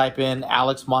if you type in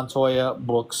Alex Montoya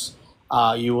books,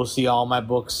 you will see all my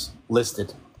books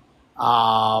listed.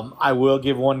 I will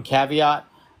give one caveat.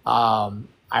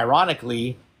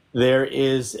 Ironically, there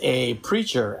is a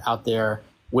preacher out there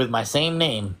with my same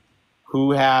name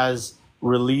who has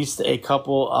released a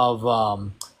couple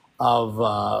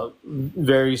of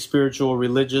very spiritual,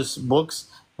 religious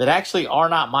books that actually are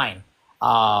not mine.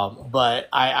 But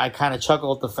I kind of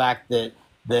chuckle at the fact that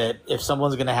if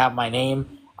someone's going to have my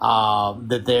name,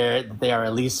 that they are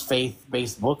at least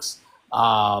faith-based books.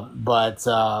 But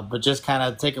just kind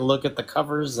of take a look at the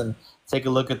covers and take a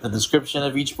look at the description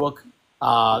of each book,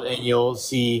 and you'll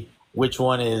see which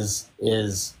one is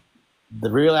the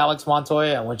real Alex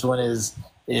Montoya and which one is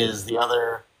the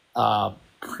other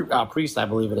priest, I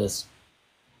believe it is.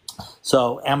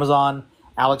 So Amazon,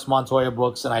 Alex Montoya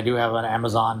books, and I do have an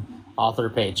Amazon author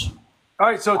page. All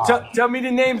right, so tell me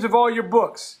the names of all your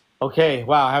books. Okay,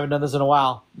 wow, I haven't done this in a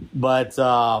while, but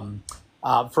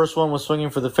first one was Swinging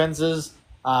for the Fences,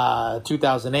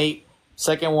 2008.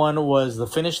 Second one was The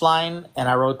Finish Line, and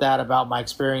I wrote that about my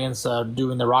experience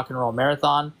doing the rock and roll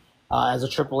marathon as a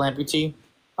triple amputee.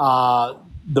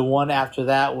 The one after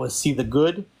that was See the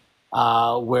Good,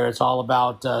 where it's all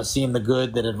about seeing the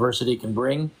good that adversity can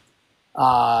bring.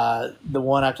 The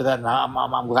one after that, and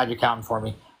I'm glad you're counting for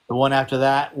me. The one after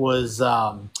that was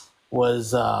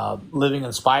Living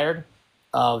Inspired,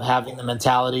 of having the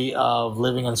mentality of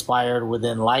living inspired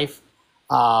within life.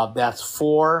 That's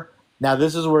 4. Now,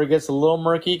 this is where it gets a little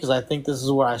murky, because I think this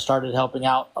is where I started helping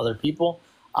out other people.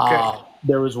 Okay.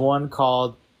 There was one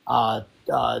called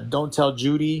Don't Tell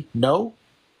Judy No,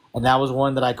 and that was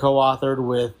one that I co-authored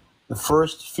with the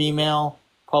first female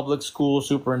public school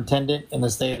superintendent in the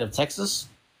state of Texas.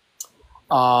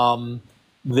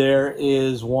 There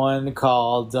is one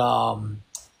called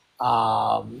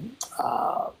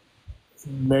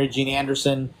Mary Jean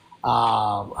Anderson.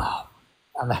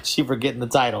 I'm actually forgetting the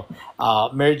title.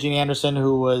 Mary Jean Anderson,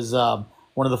 who was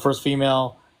one of the first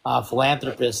female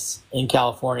philanthropists in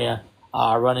California,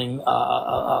 running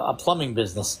a plumbing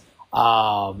business.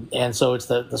 And so it's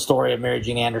the story of Mary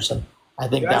Jean Anderson. I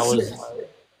think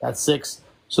that's 6.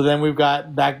 So then we've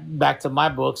got back to my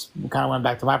books. We kind of went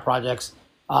back to my projects.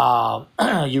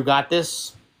 You Got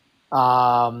This,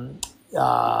 along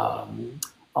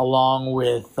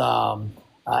with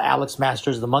Alex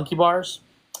Masters, The Monkey Bars.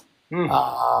 Is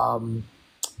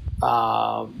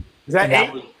that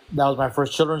 8? That was my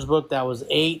first children's book. That was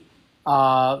 8.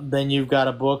 Then you've got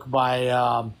a book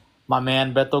by my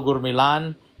man Beto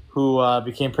Gurmilan, who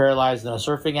became paralyzed in a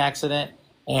surfing accident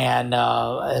and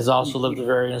has also lived a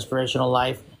very inspirational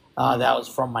life. That was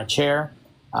From My Chair,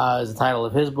 is the title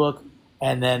of his book.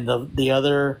 and then the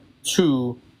other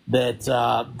two that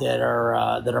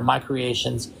are my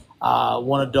creations.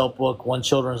 One adult book, one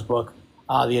children's book.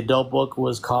 The adult book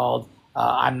was called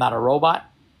 "I'm Not a Robot,"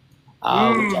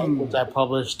 which I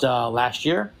published last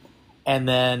year, and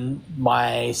then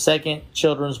my second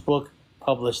children's book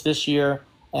published this year.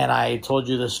 And I told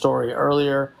you the story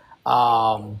earlier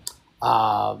about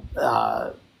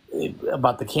the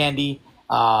candy.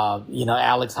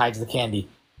 Alex hides the candy,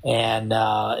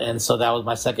 and so that was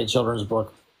my second children's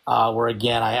book, where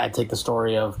again I take the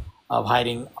story of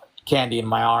hiding candy in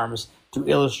my arms to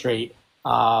illustrate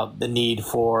the need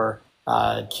for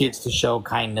kids to show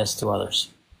kindness to others.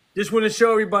 Just want to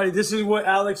show everybody this is what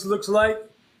Alex looks like.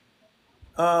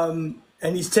 And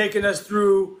he's taken us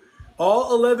through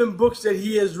all 11 books that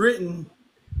he has written.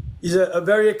 He's a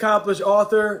very accomplished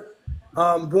author,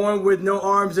 born with no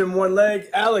arms and one leg.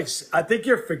 Alex, I think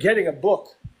you're forgetting a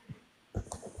book. I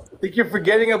think you're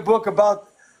forgetting a book about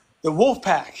the wolf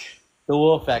pack. The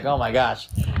wolf pack. Oh my gosh,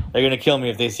 they're gonna kill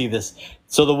me if they see this.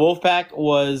 So the wolf pack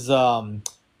was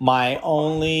my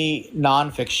only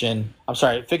fiction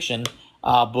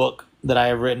book that I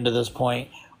have written to this point,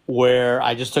 where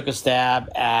I just took a stab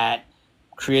at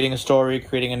creating a story,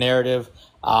 creating a narrative.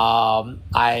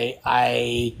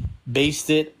 I based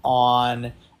it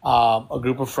on a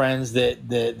group of friends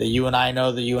that you and I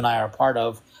know, that you and I are a part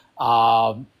of,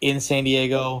 in San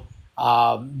Diego,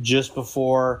 just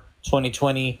before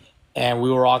 2020, and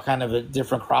we were all kind of at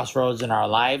different crossroads in our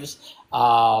lives.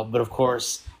 But of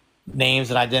course, names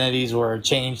and identities were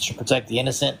changed to protect the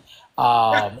innocent.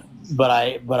 But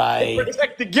I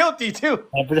protect the guilty too.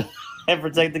 And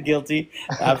protect the guilty,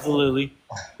 absolutely.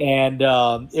 And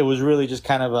it was really just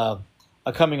kind of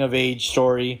a coming of age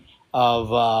story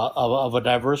of a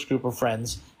diverse group of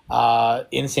friends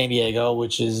in San Diego,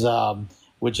 which is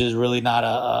really not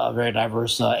a very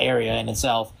diverse area in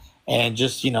itself, and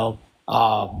just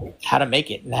how to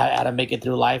make it, and how to make it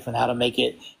through life, and how to make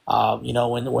it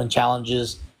when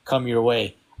challenges come your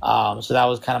way. So that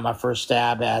was kind of my first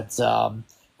stab at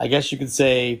I guess you could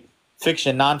say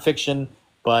fiction, nonfiction,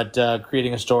 but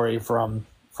creating a story from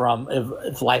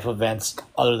life events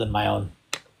other than my own.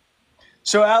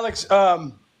 So Alex,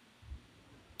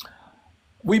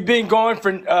 we've been going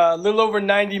for a little over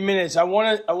 90 minutes. I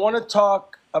want to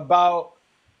talk about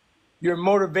your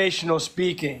motivational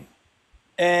speaking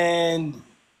and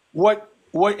what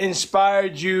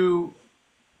inspired you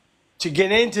to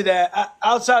get into that.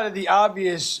 Outside of the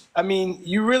obvious, I mean,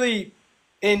 you really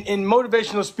in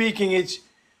motivational speaking, it's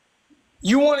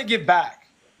you want to give back.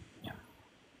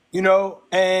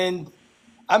 And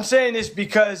I'm saying this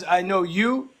because I know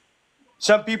you.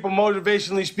 Some people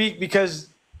motivationally speak because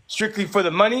strictly for the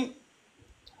money.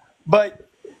 But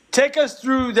take us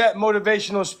through that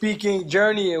motivational speaking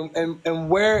journey and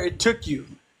where it took you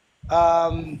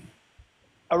around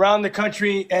the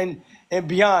country and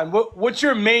beyond. What's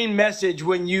your main message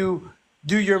when you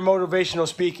do your motivational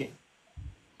speaking?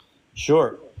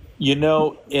 Sure.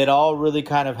 It all really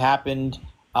kind of happened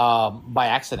by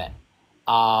accident.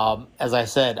 As I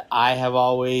said, I have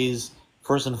always,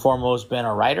 first and foremost, been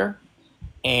a writer,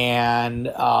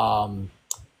 and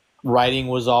writing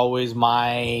was always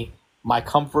my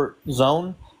comfort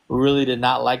zone. Really did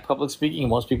not like public speaking.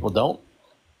 Most people don't.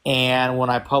 And when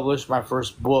I published my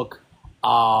first book,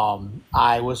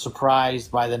 I was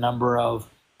surprised by the number of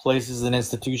places and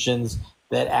institutions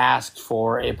that asked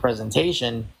for a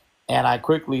presentation. And I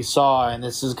quickly saw, and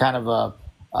this is kind of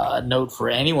a note for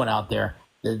anyone out there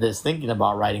that's thinking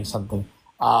about writing something.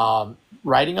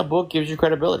 Writing a book gives you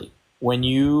credibility. When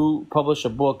you publish a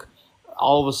book,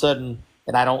 all of a sudden,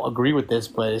 and I don't agree with this,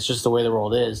 but it's just the way the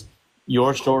world is,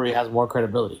 your story has more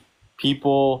credibility.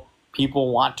 People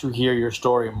want to hear your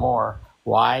story more.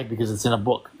 Why? Because it's in a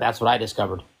book. That's what I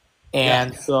discovered.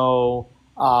 And so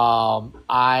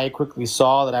I quickly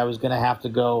saw that I was going to have to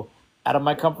go out of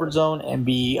my comfort zone and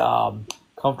be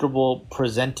comfortable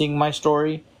presenting my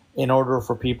story in order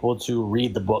for people to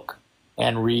read the book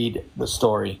and read the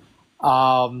story.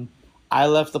 I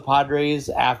left the Padres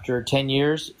after 10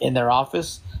 years in their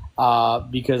office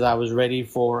because I was ready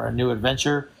for a new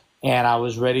adventure, and I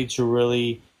was ready to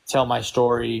really tell my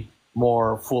story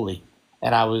more fully.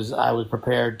 And I was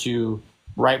prepared to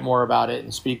write more about it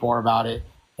and speak more about it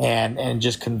and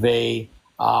just convey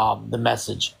the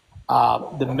message.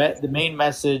 The main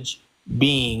message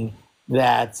being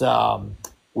that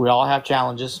we all have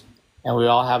challenges and we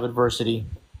all have adversity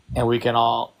and we can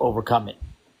all overcome it.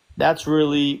 That's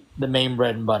really the main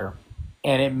bread and butter.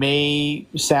 And it may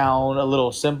sound a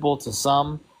little simple to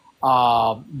some,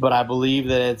 but I believe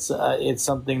that it's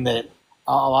something that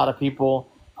a lot of people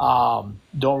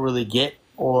don't really get,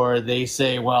 or they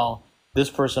say, well, this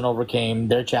person overcame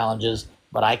their challenges,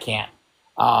 but I can't.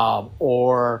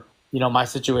 Or, my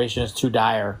situation is too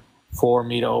dire for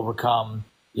me to overcome,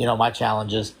 my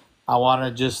challenges. I want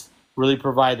to just really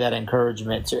provide that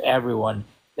encouragement to everyone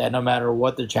that no matter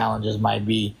what their challenges might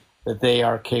be, that they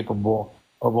are capable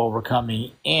of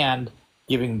overcoming and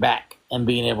giving back and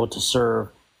being able to serve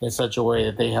in such a way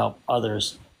that they help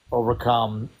others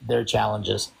overcome their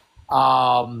challenges.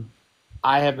 I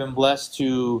have been blessed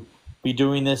to be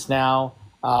doing this now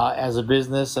as a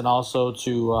business, and also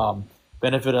to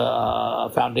benefit a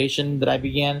foundation that I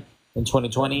began in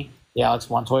 2020, the Alex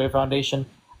Montoya Foundation.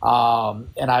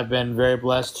 And I've been very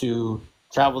blessed to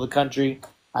travel the country.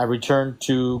 I returned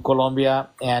to Colombia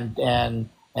and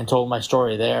told my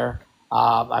story there.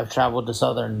 I've traveled to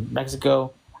southern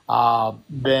Mexico,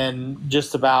 been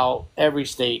just about every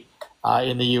state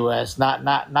in the U.S.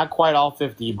 Not quite all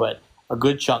 50, but a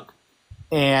good chunk.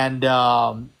 And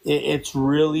it's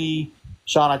really,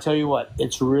 Sean, I tell you what,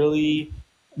 it's really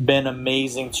been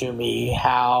amazing to me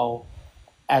how,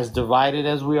 as divided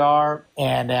as we are,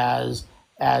 and as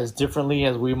differently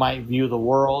as we might view the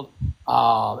world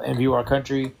and view our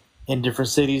country in different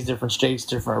cities, different states,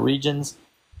 different regions,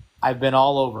 I've been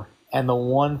all over. And the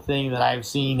one thing that I've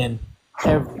seen in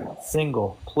every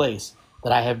single place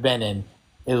that I have been in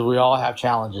is we all have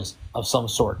challenges of some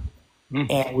sort.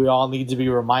 And we all need to be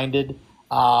reminded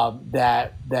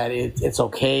that it's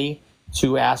okay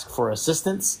to ask for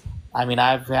assistance. I mean,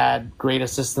 I've had great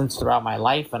assistance throughout my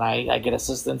life, and I get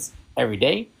assistance every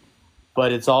day.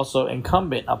 But it's also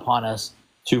incumbent upon us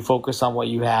to focus on what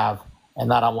you have and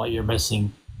not on what you're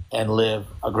missing, and live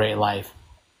a great life.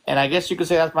 And I guess you could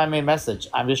say that's my main message.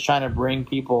 I'm just trying to bring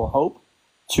people hope,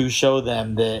 to show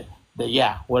them that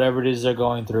yeah, whatever it is they're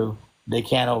going through, they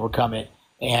can overcome it,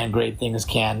 and great things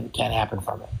can happen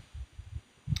from it.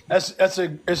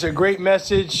 It's a great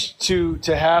message to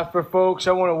have for folks.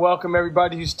 I want to welcome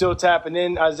everybody who's still tapping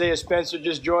in. Isaiah Spencer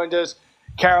just joined us.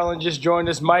 Carolyn just joined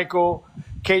us. Michael,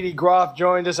 Katie Groff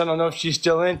joined us. I don't know if she's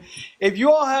still in. If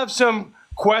you all have some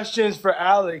questions for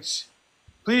Alex,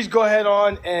 please go ahead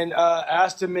on and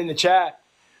ask them in the chat.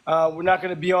 We're not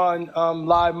going to be on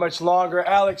live much longer.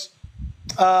 Alex,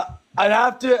 I'd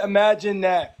have to imagine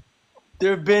that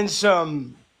there have been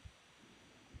some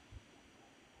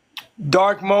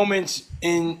dark moments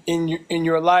in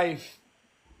your life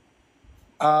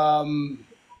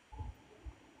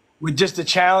with just the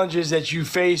challenges that you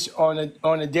face on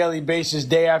a daily basis,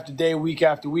 day after day, week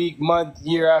after week, month,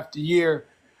 year after year.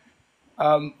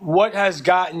 What has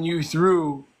gotten you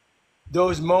through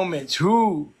those moments?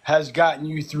 Who has gotten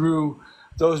you through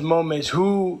those moments?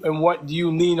 Who and what do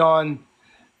you lean on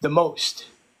the most?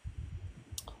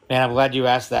 Man, I'm glad you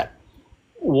asked that.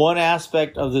 One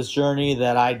aspect of this journey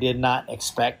that I did not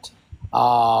expect,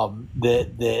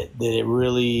 that it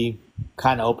really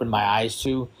kind of opened my eyes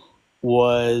to,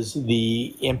 was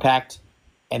the impact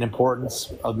and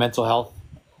importance of mental health.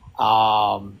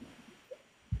 I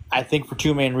think for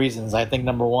two main reasons. I think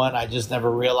number one, I just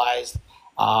never realized,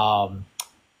 the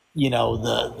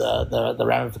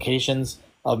ramifications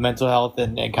of mental health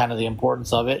and kind of the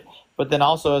importance of it. But then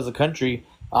also as a country,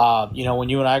 when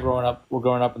you and I were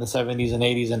growing up in the 70s and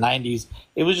 80s and 90s,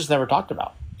 it was just never talked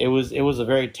about. It was a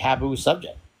very taboo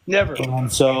subject. Never.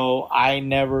 And so it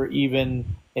never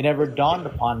dawned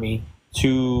upon me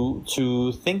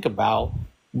to think about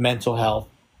mental health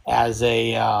as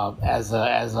a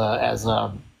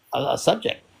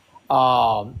subject.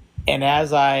 And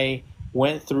as I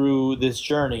went through this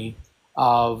journey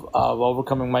of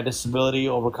overcoming my disability,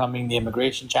 overcoming the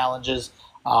immigration challenges,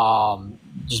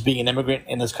 just being an immigrant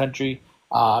in this country,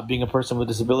 being a person with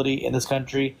disability in this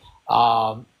country,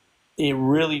 it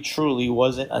really truly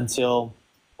wasn't until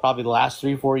probably the last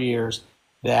 3-4 years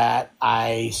that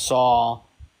I saw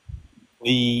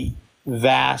the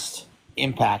vast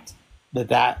impact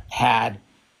that had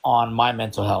on my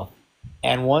mental health.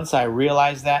 And once I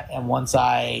realized that, and once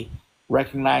I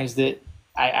recognized it,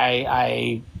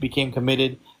 I became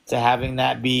committed to having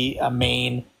that be a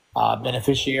main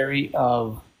beneficiary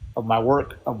of my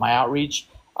work, of my outreach.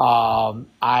 I'm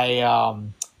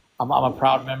a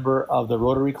proud member of the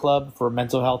Rotary Club for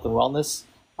Mental Health and Wellness,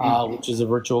 which is a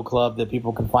virtual club that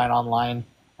people can find online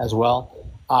as well.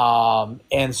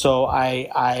 And so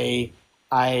I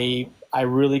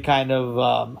really kind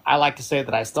of, I like to say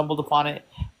that I stumbled upon it,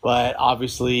 but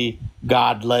obviously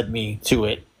God led me to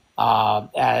it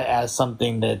as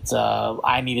something that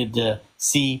I needed to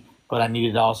see, but I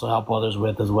needed to also help others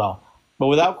with as well. But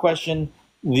without question,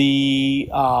 the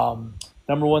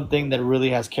number one thing that really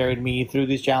has carried me through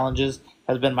these challenges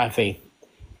has been my faith.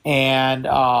 And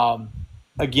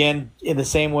again, in the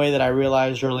same way that I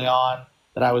realized early on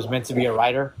that I was meant to be a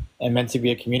writer and meant to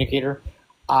be a communicator,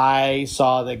 I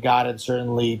saw that God had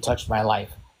certainly touched my life.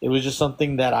 It was just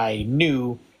something that I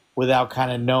knew without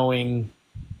kind of knowing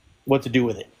what to do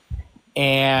with it.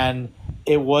 And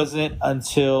it wasn't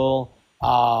until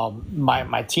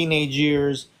my teenage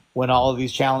years when all of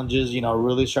these challenges,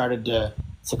 really started to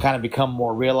kind of become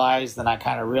more realized. And I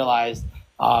kind of realized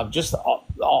just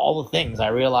all the things. I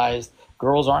realized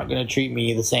girls aren't going to treat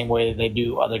me the same way that they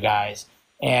do other guys.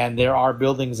 And there are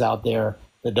buildings out there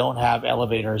that don't have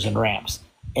elevators and ramps.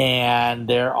 And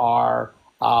there are,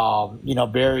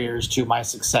 barriers to my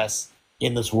success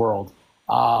in this world.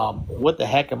 What the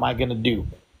heck am I going to do?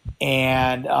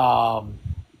 And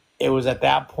it was at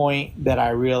that point that I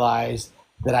realized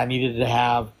that I needed to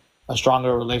have a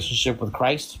stronger relationship with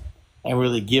Christ and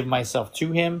really give myself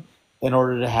to Him in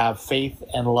order to have faith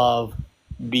and love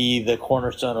be the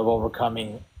cornerstone of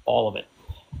overcoming all of it.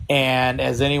 And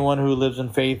as anyone who lives in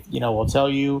faith, will tell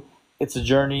you, it's a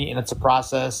journey and it's a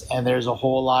process, and there's a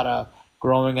whole lot of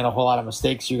growing and a whole lot of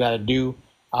mistakes you got to do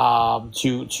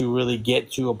to really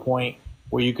get to a point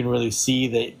where you can really see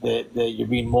that you're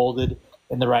being molded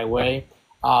in the right way.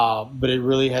 But it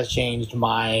really has changed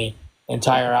my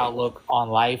entire outlook on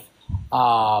life.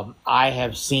 I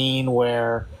have seen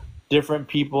where different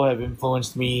people have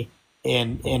influenced me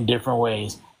in different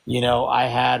ways. I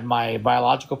had my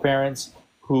biological parents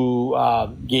who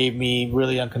gave me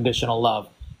really unconditional love.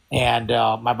 And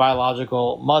my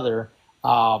biological mother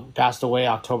passed away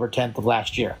October 10th of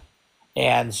last year.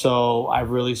 And so I've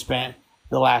really spent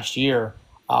the last year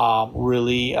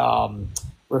really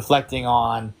reflecting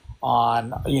on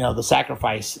the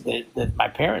sacrifice that my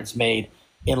parents made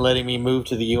in letting me move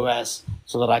to the U.S.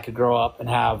 so that I could grow up and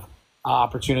have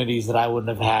opportunities that I wouldn't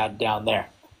have had down there.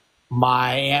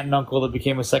 My aunt and uncle that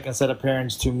became a second set of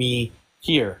parents to me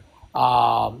here,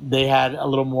 they had a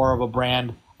little more of a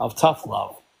brand of tough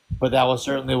love, but that was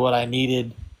certainly what I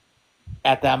needed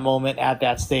at that moment, at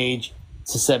that stage,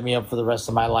 to set me up for the rest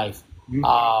of my life.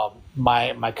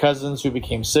 My cousins who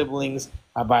became siblings,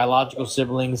 my biological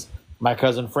siblings, my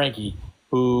cousin Frankie,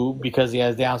 who, because he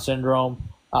has Down syndrome,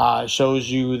 shows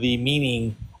you the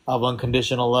meaning of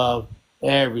unconditional love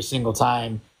every single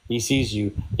time he sees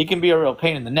you. He can be a real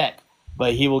pain in the neck,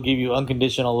 but he will give you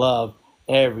unconditional love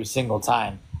every single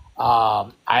time.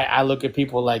 I look at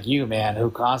people like you, man, who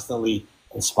constantly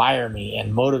inspire me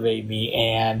and motivate me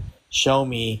and show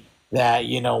me that,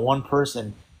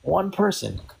 one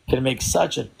person can make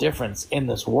such a difference in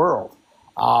this world.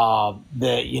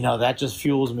 That just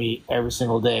fuels me every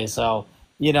single day. So,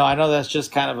 I know that's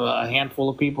just kind of a handful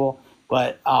of people,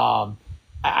 but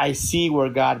I see where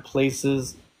God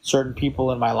places certain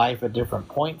people in my life at different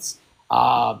points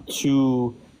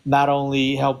to not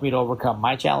only help me to overcome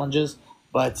my challenges,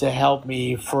 but to help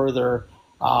me further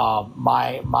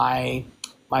my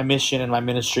mission and my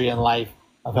ministry in life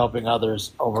of helping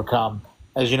others overcome.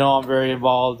 As you know, I'm very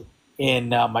involved in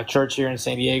my church here in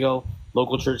San Diego,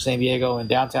 local church San Diego in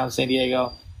downtown San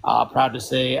Diego. Proud to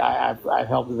say I've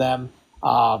helped them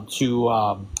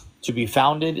to be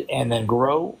founded and then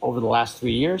grow over the last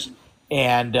 3 years.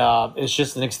 And it's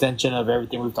just an extension of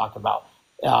everything we've talked about.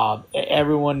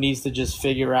 Everyone needs to just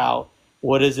figure out,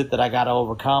 what is it that I got to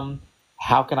overcome?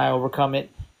 How can I overcome it?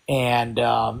 And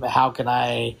how can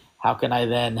I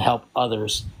then help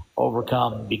others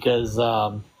overcome? Because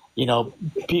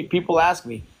people ask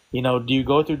me, do you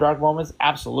go through dark moments?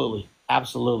 Absolutely.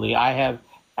 I have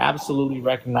absolutely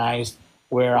recognized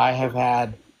where I have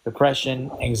had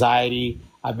depression, anxiety.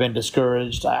 I've been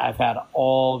discouraged. I've had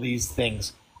all these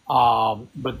things.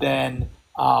 But then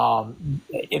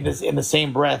in the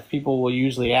same breath, people will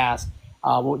usually ask,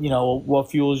 what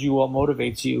fuels you? What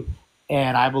motivates you?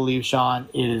 And I believe, Sean,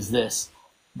 it is this: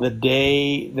 the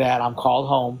day that I'm called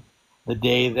home, the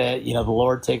day that the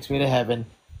Lord takes me to heaven,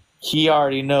 He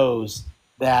already knows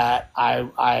that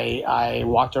I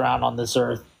walked around on this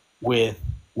earth with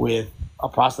a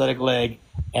prosthetic leg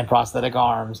and prosthetic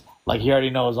arms. Like, He already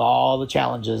knows all the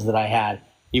challenges that I had.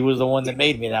 He was the one that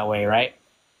made me that way, right?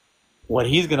 What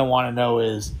He's going to want to know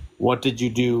is, what did you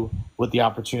do with the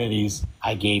opportunities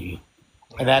I gave you?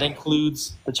 And that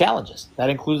includes the challenges. That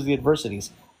includes the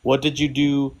adversities. What did you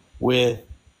do with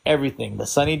everything? The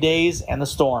sunny days and the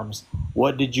storms.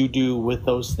 What did you do with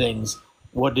those things?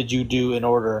 What did you do in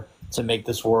order to make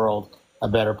this world a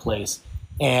better place?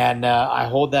 And I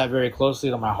hold that very closely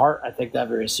to my heart. I take that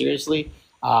very seriously.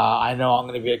 I know I'm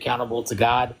going to be accountable to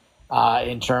God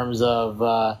in terms of,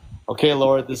 okay,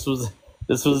 Lord, this was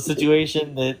a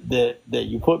situation that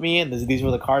you put me in. These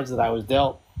were the cards that I was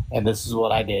dealt, and this is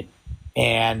what I did.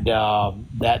 And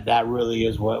that really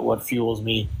is what fuels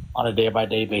me on a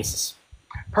day-by-day basis.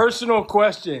 Personal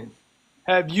question.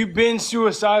 have you been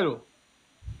suicidal?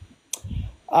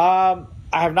 I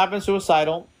have not been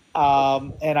suicidal,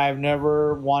 and I've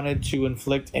never wanted to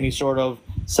inflict any sort of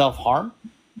self harm.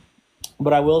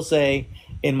 But I will say,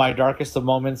 in my darkest of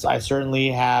moments, I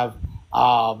certainly have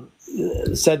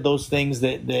said those things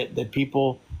that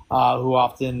people who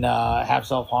often have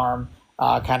self harm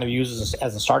kind of use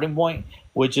as a starting point,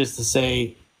 which is to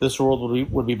say, this world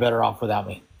would be better off without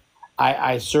me.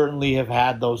 I certainly have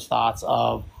had those thoughts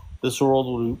of this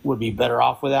world would be better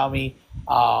off without me.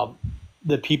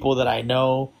 The people that I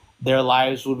know, their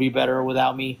lives would be better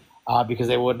without me because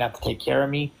they wouldn't have to take care of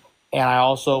me. And I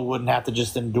also wouldn't have to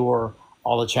just endure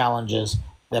all the challenges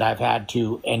that I've had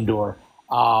to endure.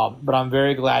 But I'm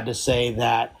very glad to say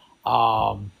that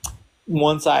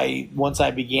once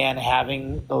I began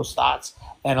having those thoughts,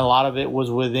 and a lot of it was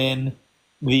within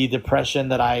the depression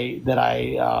that I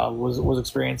was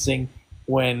experiencing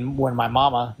when my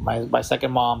mama, my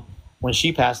second mom, when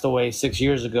she passed away 6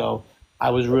 years ago,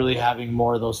 I was really having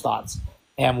more of those thoughts.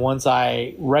 And once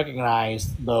I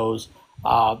recognized those,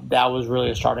 that was really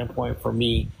a starting point for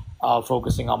me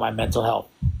focusing on my mental health.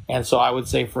 And so I would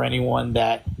say for anyone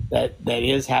that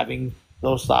is having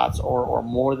those thoughts or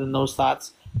more than those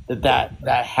thoughts,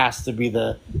 that has to be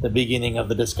the beginning of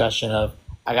the discussion of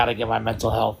I got to get my mental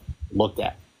health looked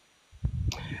at.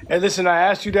 And listen, I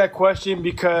asked you that question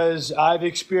because I've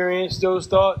experienced those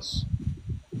thoughts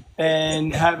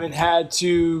and haven't had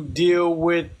to deal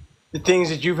with the things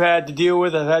that you've had to deal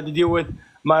with. I've had to deal with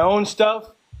my own stuff.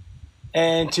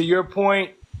 And to your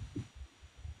point,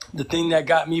 the thing that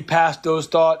got me past those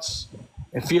thoughts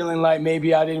and feeling like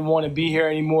maybe I didn't want to be here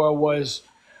anymore was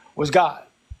God.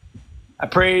 I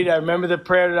prayed. I remember the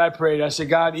prayer that I prayed. I said,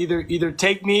 God, either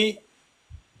take me,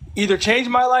 either change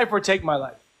my life or take my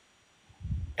life.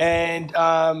 And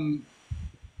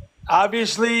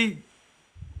obviously,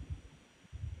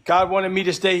 God wanted me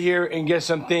to stay here and get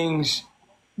some things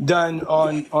done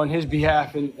on His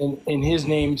behalf and in His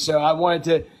name. So I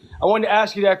wanted to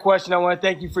ask you that question. I want to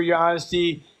thank you for your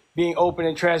honesty, being open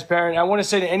and transparent. I want to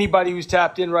say to anybody who's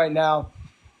tapped in right now,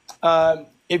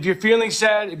 if you're feeling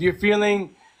sad, if you're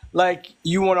feeling like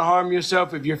you want to harm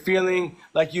yourself, if you're feeling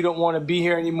like you don't want to be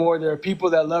here anymore, there are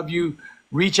people that love you.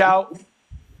 Reach out,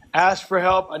 ask for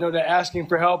help. I know that asking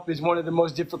for help is one of the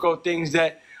most difficult things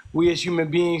that we as human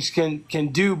beings can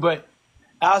do, but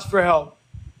ask for help.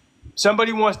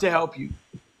 Somebody wants to help you.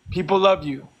 People love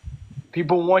you.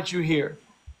 People want you here.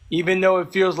 Even though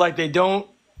it feels like they don't,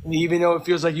 even though it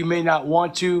feels like you may not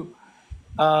want to,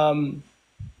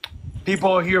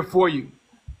 people are here for you.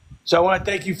 So I want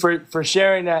to thank you for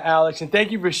sharing that, Alex, and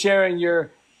thank you for sharing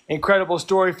your incredible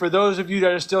story. For those of you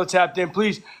that are still tapped in,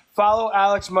 please follow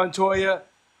Alex Montoya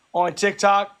on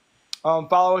TikTok.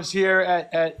 Follow us here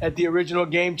at The Original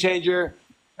Game Changer.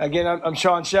 Again, I'm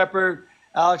Sean Shepard,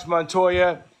 Alex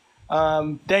Montoya.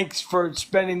 Thanks for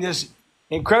spending this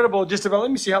incredible, just about,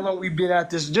 let me see how long we've been at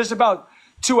this, just about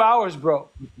 2 hours, bro.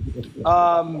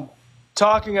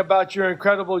 Talking about your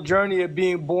incredible journey of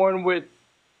being born with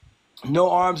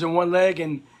no arms and one leg,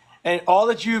 and all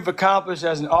that you've accomplished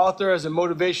as an author, as a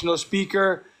motivational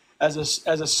speaker, as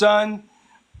a son,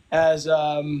 as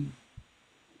a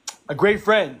great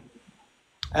friend,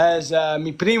 as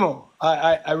mi primo.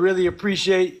 I really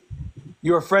appreciate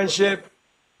your friendship.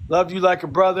 Love you like a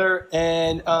brother,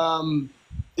 and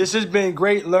this has been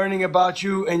great learning about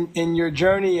you and your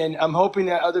journey, and I'm hoping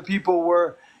that other people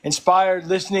were inspired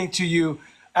listening to you.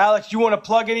 Alex, you want to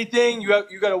plug anything? You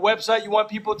got a website you want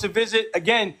people to visit?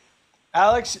 Again,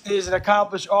 Alex is an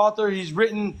accomplished author. He's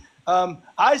written,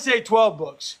 I say 12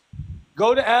 books.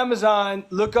 Go to Amazon,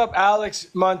 look up Alex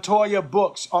Montoya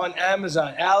books on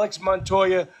Amazon. Alex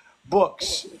Montoya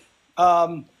books.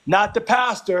 Not the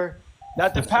pastor,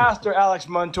 Alex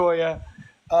Montoya.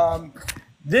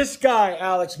 This guy,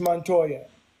 Alex Montoya.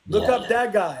 Look up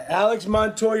that guy, Alex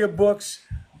Montoya books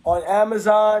on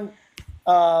Amazon.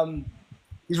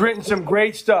 He's written some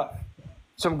great stuff.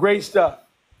 You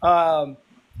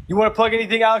want to plug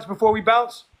anything, Alex, before we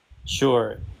bounce?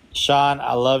 Sure. Sean,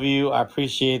 I love you. I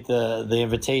appreciate the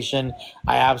invitation.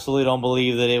 I absolutely don't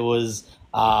believe that it was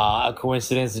a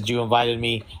coincidence that you invited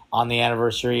me on the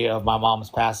anniversary of my mom's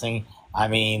passing. I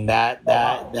mean, that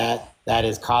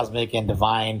is cosmic and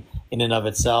divine in and of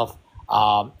itself.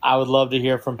 I would love to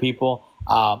hear from people.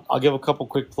 I'll give a couple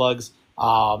quick plugs.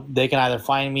 They can either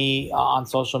find me on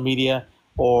social media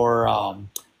or,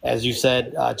 as you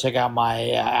said, check out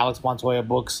my Alex Montoya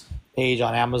books page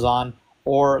on Amazon,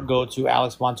 or go to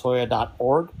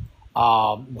alexmontoya.org.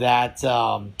 That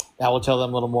will tell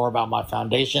them a little more about my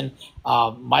foundation.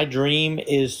 My dream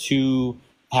is to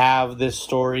have this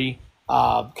story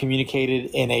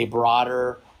communicated in a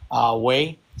broader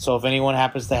way. So if anyone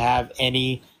happens to have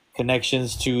any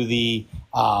connections to the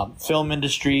film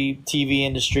industry, TV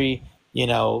industry,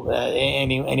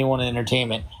 anyone in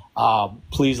entertainment,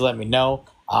 please let me know.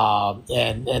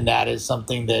 And that is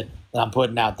something that I'm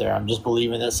putting out there. I'm just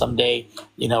believing that someday,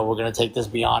 we're going to take this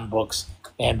beyond books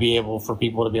and be able for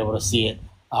people to be able to see it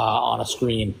on a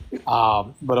screen.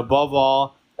 But above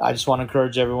all, I just want to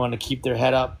encourage everyone to keep their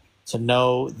head up, to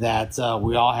know that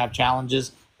we all have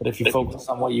challenges. But if you focus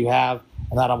on what you have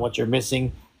and not on what you're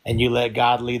missing, and you let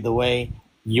God lead the way,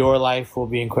 your life will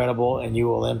be incredible and you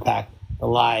will impact the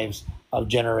lives of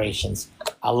generations.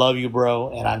 I love you, bro,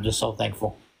 and I'm just so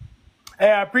thankful. Hey,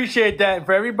 I appreciate that. And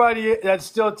for everybody that's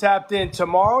still tapped in,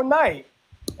 tomorrow night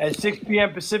at 6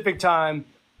 p.m. Pacific time,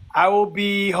 I will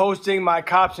be hosting my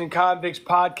Cops and Convicts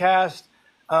podcast.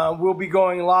 We'll be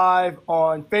going live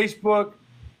on Facebook,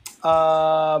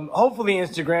 hopefully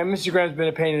Instagram. Instagram's been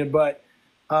a pain in the butt.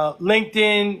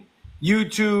 LinkedIn,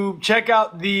 YouTube. Check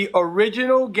out the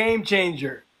original Game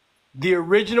Changer. The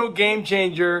original Game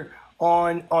Changer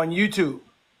on YouTube.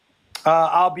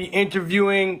 I'll be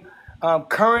interviewing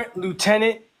current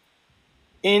lieutenant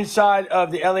inside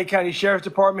of the LA County Sheriff's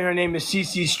Department. Her name is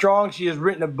CC Strong. She has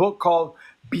written a book called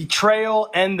Betrayal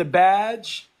and the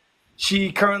Badge.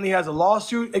 She currently has a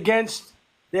lawsuit against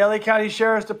the LA County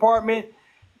Sheriff's Department.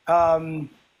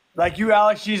 Like you,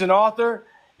 Alex, she's an author,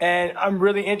 and I'm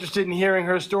really interested in hearing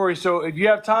her story. So if you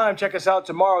have time, check us out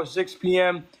tomorrow, 6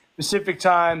 p.m. Pacific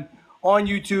time on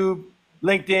YouTube,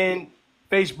 LinkedIn,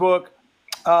 Facebook.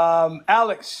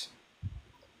 Alex,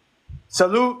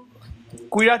 salud.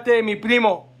 Cuídate, mi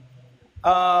primo.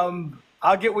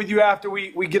 I'll get with you after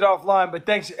we get offline, but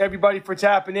thanks everybody for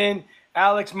tapping in.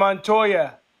 Alex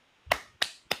Montoya.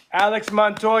 Alex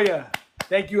Montoya.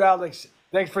 Thank you, Alex.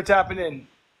 Thanks for tapping in.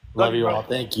 Love you all.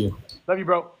 Thank you. Love you,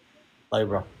 bro. Love you,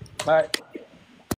 bro. All right.